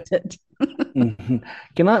 yeah. insisted. Mhm.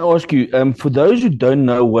 Can I ask you, for those who don't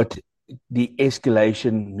know what the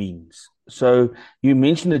escalation means? So you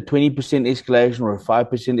mentioned a 20% escalation or a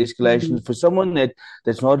 5% escalation. For someone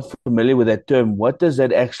that's not familiar with that term, what does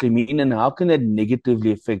that actually mean, and how can that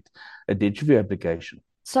negatively affect a debt review application?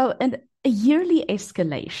 So a yearly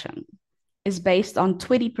escalation is based on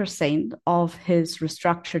 20% of his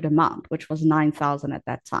restructured amount, which was 9,000 at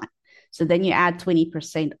that time. So then you add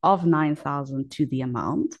 20% of 9,000 to the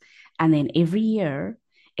amount, and then every year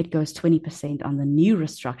it goes 20% on the new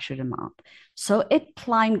restructured amount. So it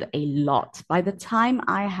climbed a lot. By the time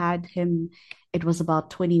I had him, it was about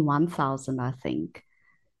 21,000, I think.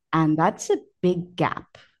 And that's a big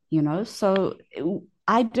gap. So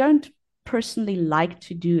I don't personally like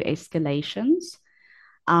to do escalations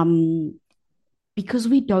um, because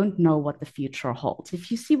we don't know what the future holds. If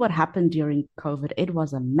you see what happened during COVID, it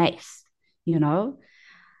was a mess, you know?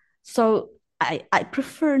 So I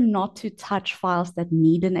prefer not to touch files that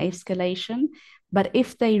need an escalation, but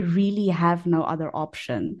if they really have no other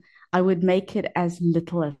option, I would make it as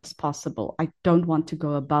little as possible. I don't want to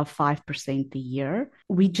go above 5% a year.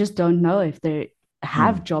 We just don't know if they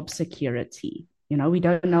have Mm. job security. We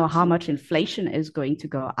don't know how much inflation is going to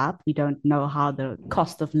go up. We don't know how the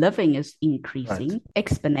cost of living is Right. increasing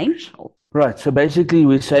exponential. Right. So basically,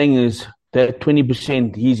 we're saying is that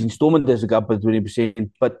 20%, his installment has to go up by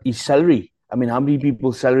 20%, but his salary, I mean, how many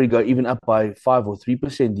people's salary go even up by 5 or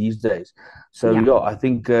 3% these days? So, Yeah. yeah, I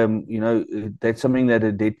think, that's something that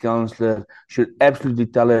a debt counselor should absolutely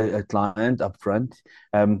tell a client up front.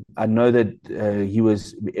 I know that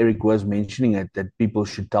Eric was mentioning it, that people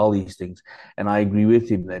should tell these things. And I agree with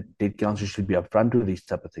him that debt counselors should be upfront with these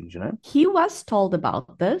type of things. He was told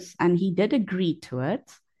about this and he did agree to it.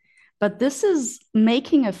 But this is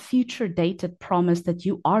making a future dated promise that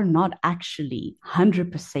you are not actually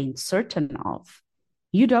 100% certain of.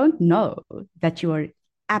 You don't know that you are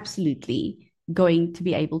absolutely going to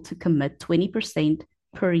be able to commit 20%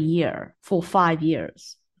 per year for 5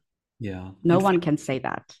 years. Yeah. No one can say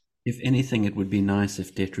that. If anything, it would be nice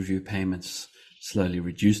if debt review payments slowly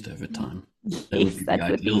reduced over time. That would Yes, be the that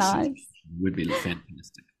would be ideal situation. nice. It would be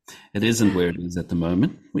fantastic. It isn't where it is at the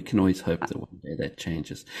moment. We can always hope that one day that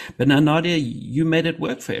changes. But now, Nadia, you made it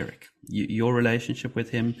work for Eric. Your relationship with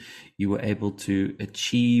him, you were able to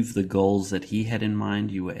achieve the goals that he had in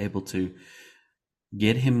mind. You were able to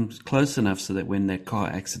get him close enough so that when that car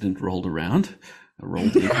accident rolled around,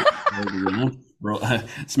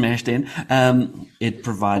 smashed in, it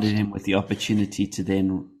provided him with the opportunity to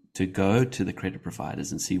then to go to the credit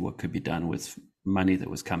providers and see what could be done with money that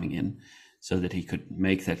was coming in so that he could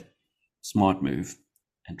make that smart move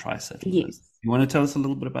and try settle Yes. this. You want to tell us a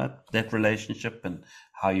little bit about that relationship and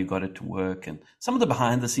how you got it to work and some of the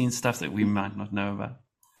behind the scenes stuff that we might not know about?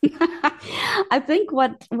 I think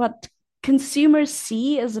what consumers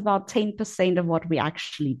see is about 10% of what we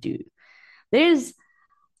actually do. There's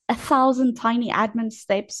 1,000 tiny admin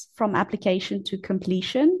steps from application to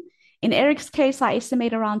completion. In Eric's case, I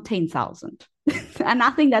estimate around 10,000. And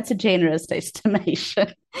I think that's a generous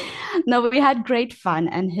estimation. No, we had great fun,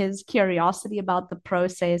 and his curiosity about the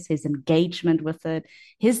process, his engagement with it,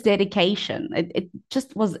 his dedication, it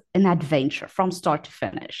just was an adventure from start to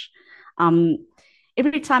finish. Um,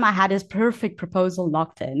 every time I had his perfect proposal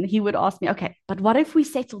locked in, he would ask me, okay, but what if we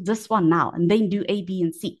settle this one now and then do A, B,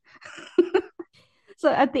 and C?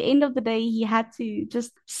 So at the end of the day, he had to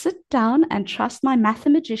just sit down and trust my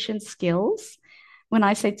mathematician skills when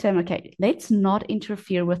I said to him, okay, let's not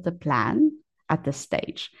interfere with the plan at this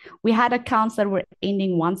stage. We had accounts that were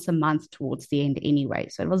ending once a month towards the end anyway.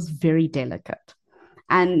 So it was very delicate.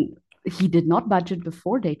 And he did not budget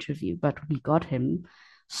before date review, but we got him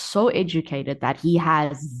so educated that he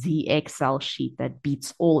has the Excel sheet that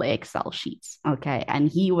beats all Excel sheets. Okay. And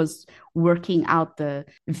he was working out the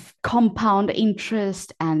compound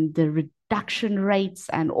interest and the reduction rates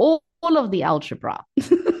and all of the algebra.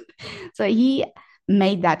 So he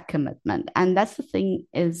made that commitment. And that's the thing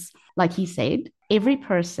is, like he said, every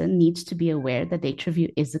person needs to be aware that date review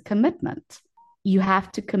is a commitment. You have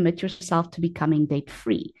to commit yourself to becoming date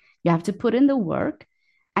free. You have to put in the work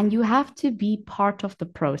and you have to be part of the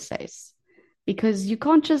process because you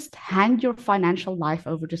can't just hand your financial life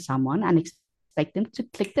over to someone and expect them to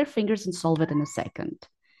click their fingers and solve it in a second.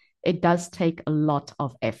 it does take a lot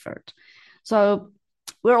of effort. So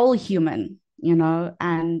we're all human,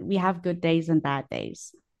 and we have good days and bad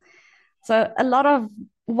days. So a lot of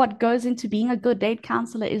what goes into being a good date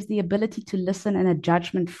counselor is the ability to listen in a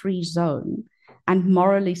judgment-free zone and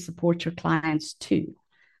morally support your clients too.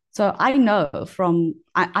 So I know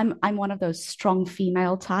I'm one of those strong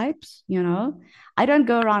female types, I don't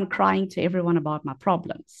go around crying to everyone about my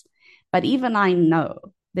problems. But even I know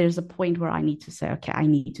there's a point where I need to say, okay, I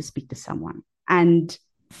need to speak to someone. And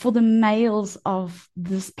for the males of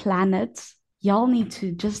this planet, y'all need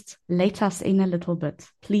to just let us in a little bit,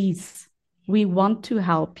 please. We want to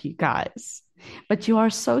help you guys, but you are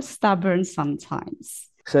so stubborn sometimes.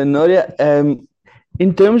 So Nadia,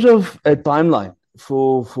 in terms of a timeline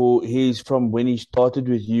for his from when he started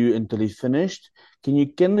with you until he finished, can you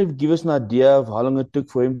kind of give us an idea of how long it took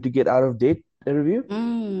for him to get out of debt review?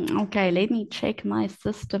 Okay, let me check my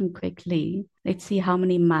system quickly. Let's see how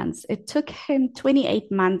many months. It took him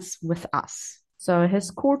 28 months with us. So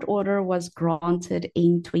his court order was granted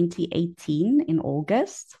in 2018 in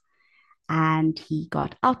August, and he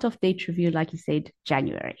got out of date review, like you said,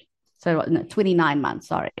 January. So no, 29 months,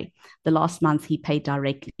 sorry. The last month he paid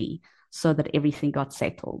directly so that everything got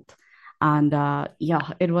settled. And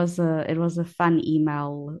it was a fun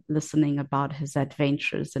email listening about his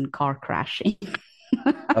adventures in car crashing.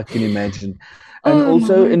 I can imagine. And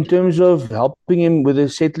also in terms of helping him with the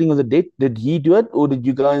settling of the debt, did he do it, or did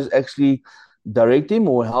you guys actually direct him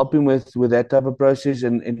or help him with that type of process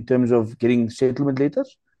in terms of getting settlement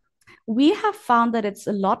letters? We have found that it's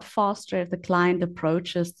a lot faster if the client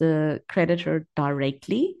approaches the creditor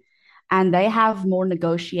directly, and they have more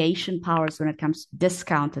negotiation powers when it comes to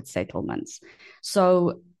discounted settlements.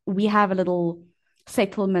 So we have a little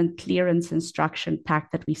settlement clearance instruction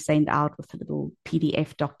pack that we send out with a little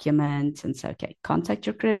PDF document and say, okay, contact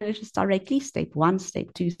your creditors directly, step 1, step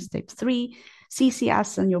 2, step 3, CC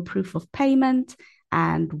us on your proof of payment,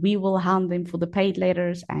 and we will hound them for the paid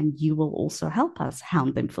letters, and you will also help us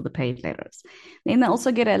hound them for the paid letters. Then they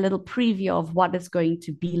also get a little preview of what it's going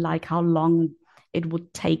to be like, how long it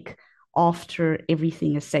would take after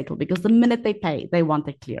everything is settled, because the minute they pay, they want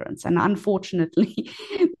their clearance. And unfortunately,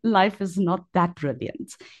 life is not that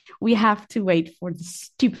brilliant. We have to wait for the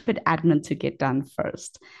stupid admin to get done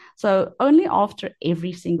first. So only after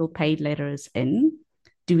every single paid letter is in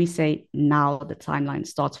do we say, now the timeline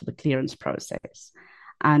starts for the clearance process.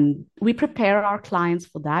 And we prepare our clients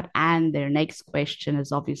for that. And their next question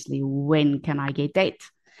is obviously, when can I get date?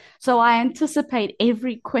 So I anticipate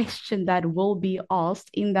every question that will be asked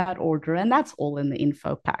in that order. And that's all in the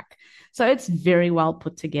info pack. So it's very well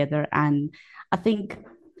put together. And I think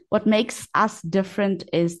what makes us different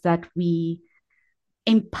is that we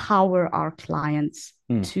empower our clients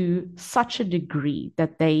to such a degree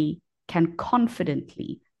that they can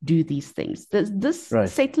confidently do these things. This Right.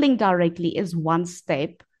 Settling directly is one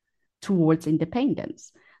step towards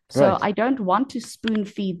independence. So Right. I don't want to spoon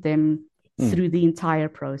feed them through the entire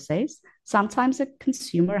process. Sometimes a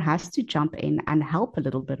consumer has to jump in and help a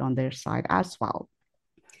little bit on their side as well.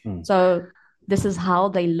 So this is how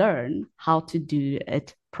they learn how to do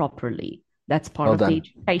it properly. That's part Well of the done.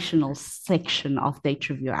 educational section of date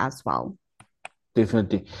review as well.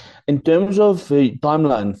 Definitely. In terms of the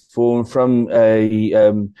timeline from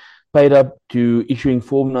a paid up to issuing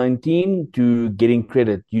Form 19 to getting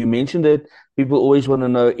credit, you mentioned that people always want to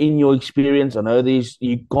know, in your experience, I know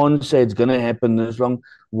you can't say it's going to happen this long.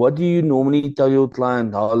 What do you normally tell your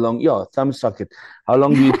client? How long? Yeah, thumb suck it. How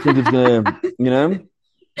long do you think it's going to,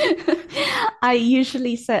 I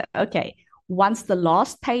usually say, okay, once the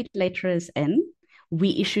last paid letter is in,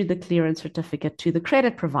 we issue the clearance certificate to the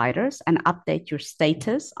credit providers and update your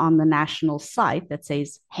status on the national site that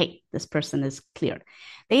says, hey, this person is cleared.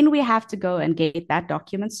 Then we have to go and get that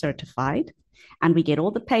document certified, and we get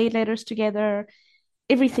all the paid letters together.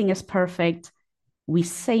 Everything is perfect. We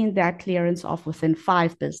send that clearance off within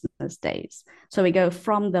 5 business days. So we go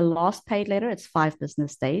from the last paid letter, it's 5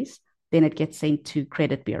 business days. Then it gets sent to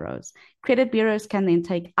credit bureaus. Credit bureaus can then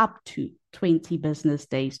take up to 20 business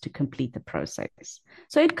days to complete the process.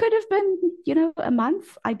 So it could have been, a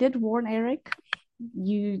month. I did warn Eric,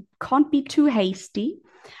 you can't be too hasty,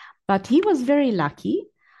 but he was very lucky.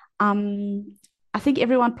 I think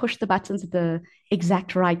everyone pushed the buttons at the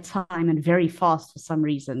exact right time and very fast for some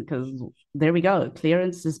reason, because there we go.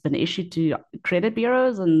 Clearance has been issued to credit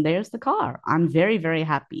bureaus, and there's the car. I'm very, very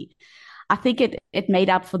happy. I think it made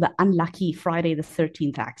up for the unlucky Friday the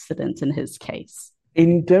 13th accident in his case.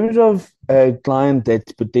 In terms of a client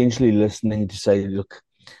that's potentially listening to say, look,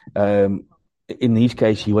 in his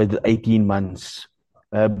case, he waited 18 months,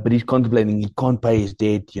 but he's contemplating he can't pay his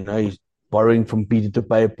debt. borrowing from Peter to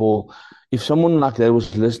pay Paul. If someone like that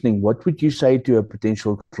was listening, what would you say to a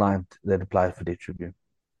potential client that applies for debt review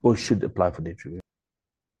or should apply for debt review?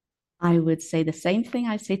 I would say the same thing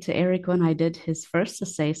I said to Eric when I did his first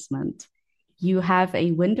assessment. You have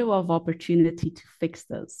a window of opportunity to fix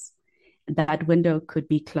this. That window could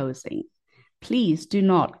be closing. Please do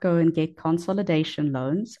not go and get consolidation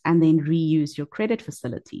loans and then reuse your credit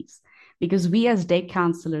facilities, because we as debt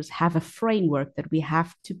counselors have a framework that we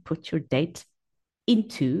have to put your debt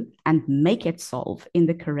into and make it solve in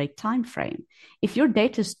the correct time frame. If your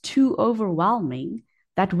debt is too overwhelming,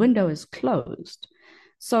 that window is closed.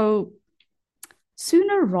 So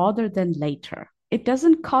sooner rather than later, it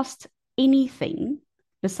doesn't cost anything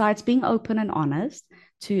besides being open and honest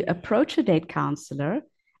to approach a debt counselor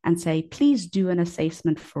and say, please do an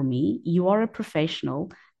assessment for me. You are a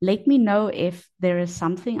professional. Let me know if there is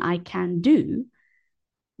something I can do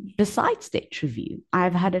besides debt review.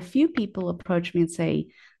 I've had a few people approach me and say,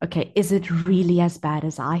 okay, is it really as bad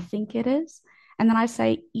as I think it is? And then I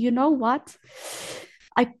say, you know what?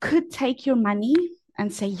 I could take your money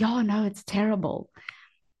and say, yeah, no, it's terrible,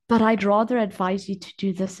 but I'd rather advise you to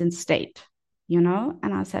do this instead,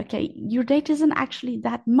 And I say, okay, your debt isn't actually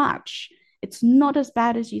that much. It's not as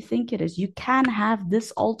bad as you think it is. You can have this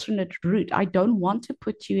alternate route. I don't want to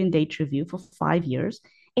put you in debt review for 5 years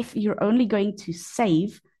if you're only going to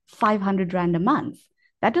save 500 Rand a month.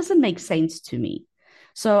 That doesn't make sense to me.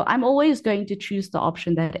 So I'm always going to choose the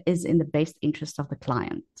option that is in the best interest of the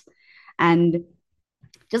client. And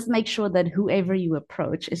just make sure that whoever you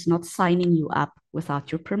approach is not signing you up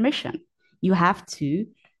without your permission. You have to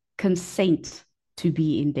consent to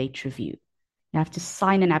be in debt review. You have to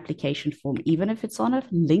sign an application form, even if it's on a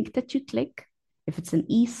link that you click, if it's an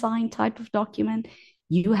e-sign type of document,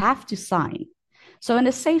 you have to sign. So an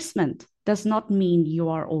assessment does not mean you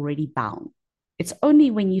are already bound. It's only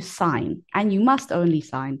when you sign, and you must only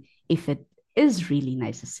sign if it is really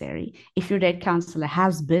necessary, if your debt counselor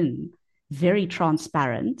has been very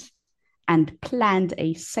transparent and planned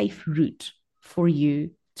a safe route for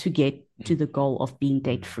you to get to the goal of being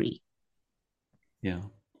debt-free. Yeah.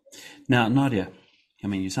 Now, Nadia, I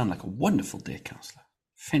mean, you sound like a wonderful debt counselor.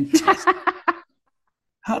 Fantastic.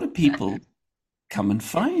 How do people come and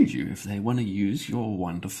find you if they want to use your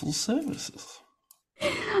wonderful services?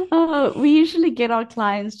 We usually get our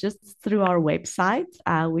clients just through our website,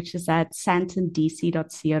 which is at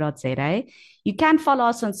santondc.co.za. You can follow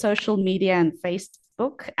us on social media and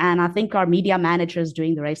Facebook, and I think our media manager is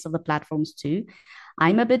doing the rest of the platforms too.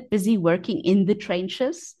 I'm a bit busy working in the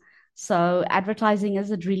trenches, so advertising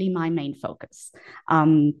isn't really my main focus.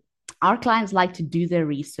 Our clients like to do their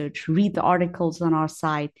research, read the articles on our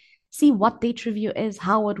site, see what debt review is,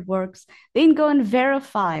 how it works, then go and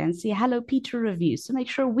verify and see Hello Peter reviews to make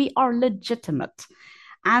sure we are legitimate.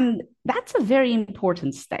 And that's a very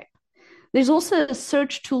important step. There's also a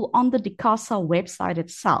search tool on the DICASA website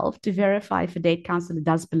itself to verify if a debt counselor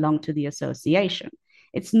does belong to the association.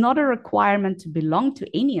 It's not a requirement to belong to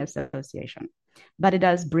any association, but it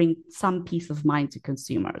does bring some peace of mind to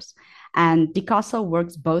consumers. And DICASA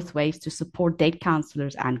works both ways to support debt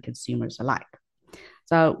counselors and consumers alike.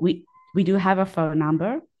 So we do have a phone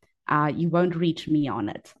number. You won't reach me on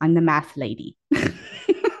it. I'm the math lady.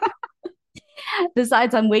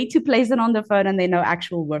 Besides, I'm way too pleasant on the phone and they know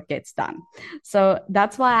actual work gets done. So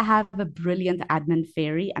that's why I have a brilliant admin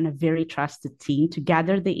fairy and a very trusted team to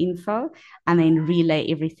gather the info and then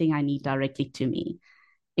relay everything I need directly to me.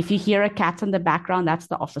 If you hear a cat in the background, that's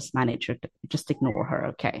the office manager. Just ignore her,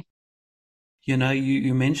 okay? You know,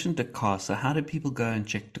 you mentioned DICASA. How do people go and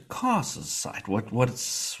check DICASA's site?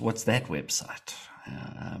 What's that website?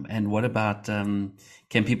 And what about,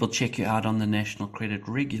 can people check you out on the National Credit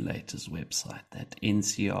Regulator's website, that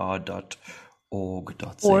ncr.org.za?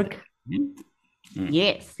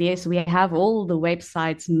 Yes, we have all the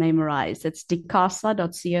websites memorized. It's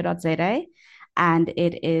dicasa.co.za and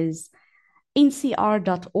it is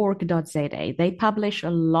ncr.org.za. They publish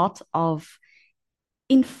a lot of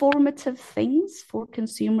informative things for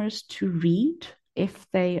consumers to read if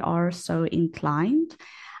they are so inclined.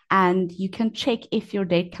 And you can check if your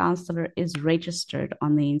debt counselor is registered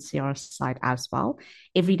on the NCR site as well.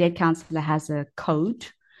 Every debt counselor has a code,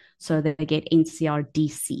 so they get NCR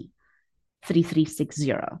DC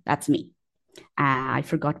 3360. That's me. I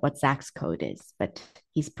forgot what Zach's code is, but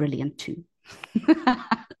he's brilliant too.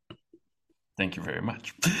 Thank you very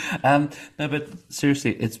much. No, but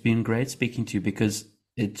seriously, it's been great speaking to you because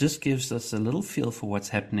it just gives us a little feel for what's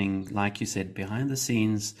happening, like you said, behind the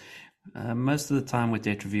scenes. Most of the time with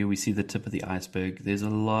debt review, we see the tip of the iceberg. There's a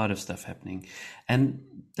lot of stuff happening. And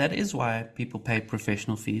that is why people pay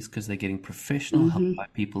professional fees, because they're getting professional help by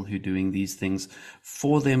people who are doing these things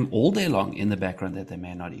for them all day long in the background that they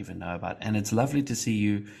may not even know about. And it's lovely to see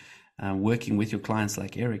you working with your clients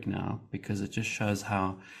like Eric now, because it just shows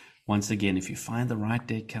how, once again, if you find the right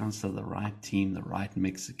debt counselor, the right team, the right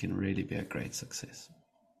mix, it can really be a great success.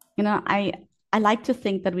 I like to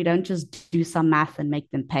think that we don't just do some math and make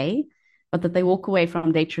them pay, but that they walk away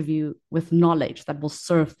from date review with knowledge that will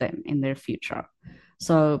serve them in their future.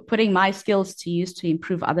 So putting my skills to use to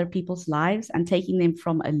improve other people's lives and taking them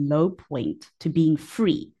from a low point to being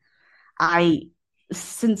free. I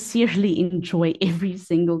sincerely enjoy every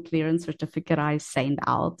single clearance certificate I send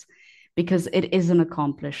out, because it is an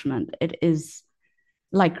accomplishment. It is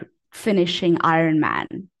like finishing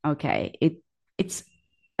Ironman. Okay. It's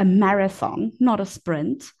a marathon, not a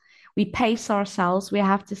sprint. We pace ourselves. We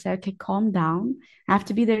have to say, okay, calm down. I have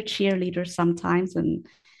to be their cheerleader sometimes. And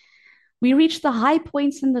we reach the high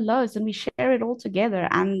points and the lows, and we share it all together.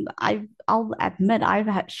 And I'll admit,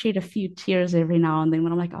 I've shed a few tears every now and then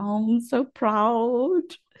when I'm like, oh, I'm so proud.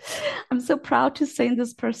 I'm so proud to send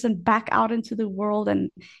this person back out into the world and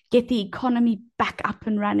get the economy back up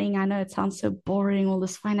and running. I know it sounds so boring, all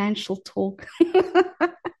this financial talk.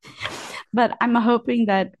 But I'm hoping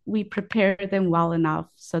that we prepare them well enough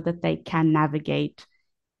so that they can navigate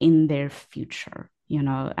in their future,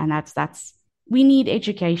 and that's we need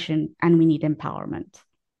education and we need empowerment.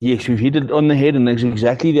 Yes, we've hit it on the head, and that's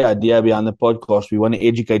exactly the idea behind the podcast. We want to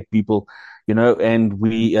educate people, and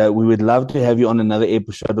we would love to have you on another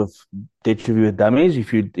episode of Debt Review with Dummies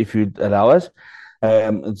if you'd allow us.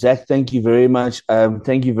 Zach, thank you very much.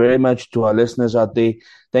 Thank you very much to our listeners out there.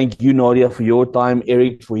 Thank you, Nadia, for your time.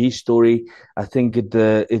 Eric, for his story. I think it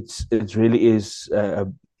really is a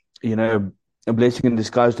blessing in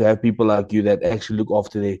disguise to have people like you that actually look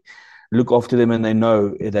after them, and they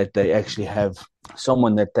know that they actually have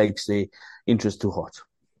someone that takes their interest to heart.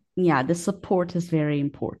 Yeah, the support is very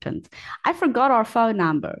important. I forgot our phone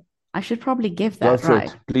number. I should probably give that,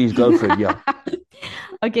 right? Please go for it, yeah.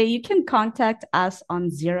 Okay, you can contact us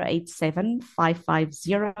on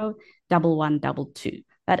 087-550-1122.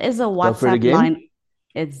 That is a WhatsApp line.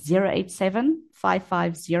 It's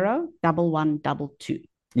 087-550-1122.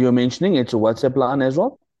 You're mentioning it's a WhatsApp line as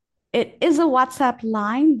well? It is a WhatsApp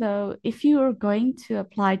line, though. If you are going to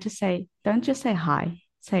apply, don't just say hi.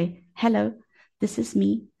 Say, hello, this is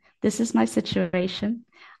me. This is my situation.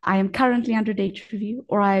 I am currently under date review,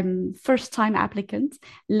 or I'm first-time applicant.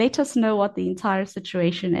 Let us know what the entire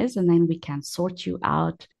situation is, and then we can sort you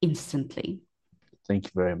out instantly. Thank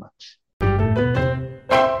you very much.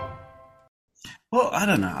 Well, I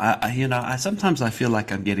don't know. I sometimes I feel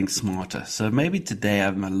like I'm getting smarter. So maybe today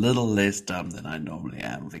I'm a little less dumb than I normally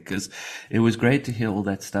am, because it was great to hear all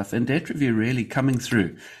that stuff, and debt review really coming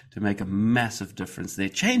through to make a massive difference. They're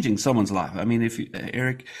changing someone's life. I mean, if you,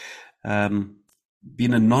 Eric,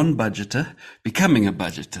 being a non-budgeter, becoming a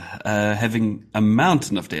budgeter, having a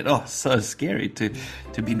mountain of debt. Oh, so scary to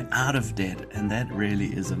be out of debt. And that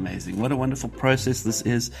really is amazing. What a wonderful process this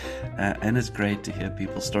is. And it's great to hear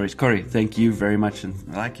people's stories. Corey, thank you very much. And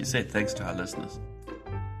like you said, thanks to our listeners.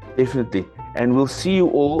 Definitely. And we'll see you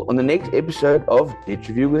all on the next episode of Debt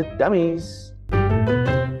Review with Dummies.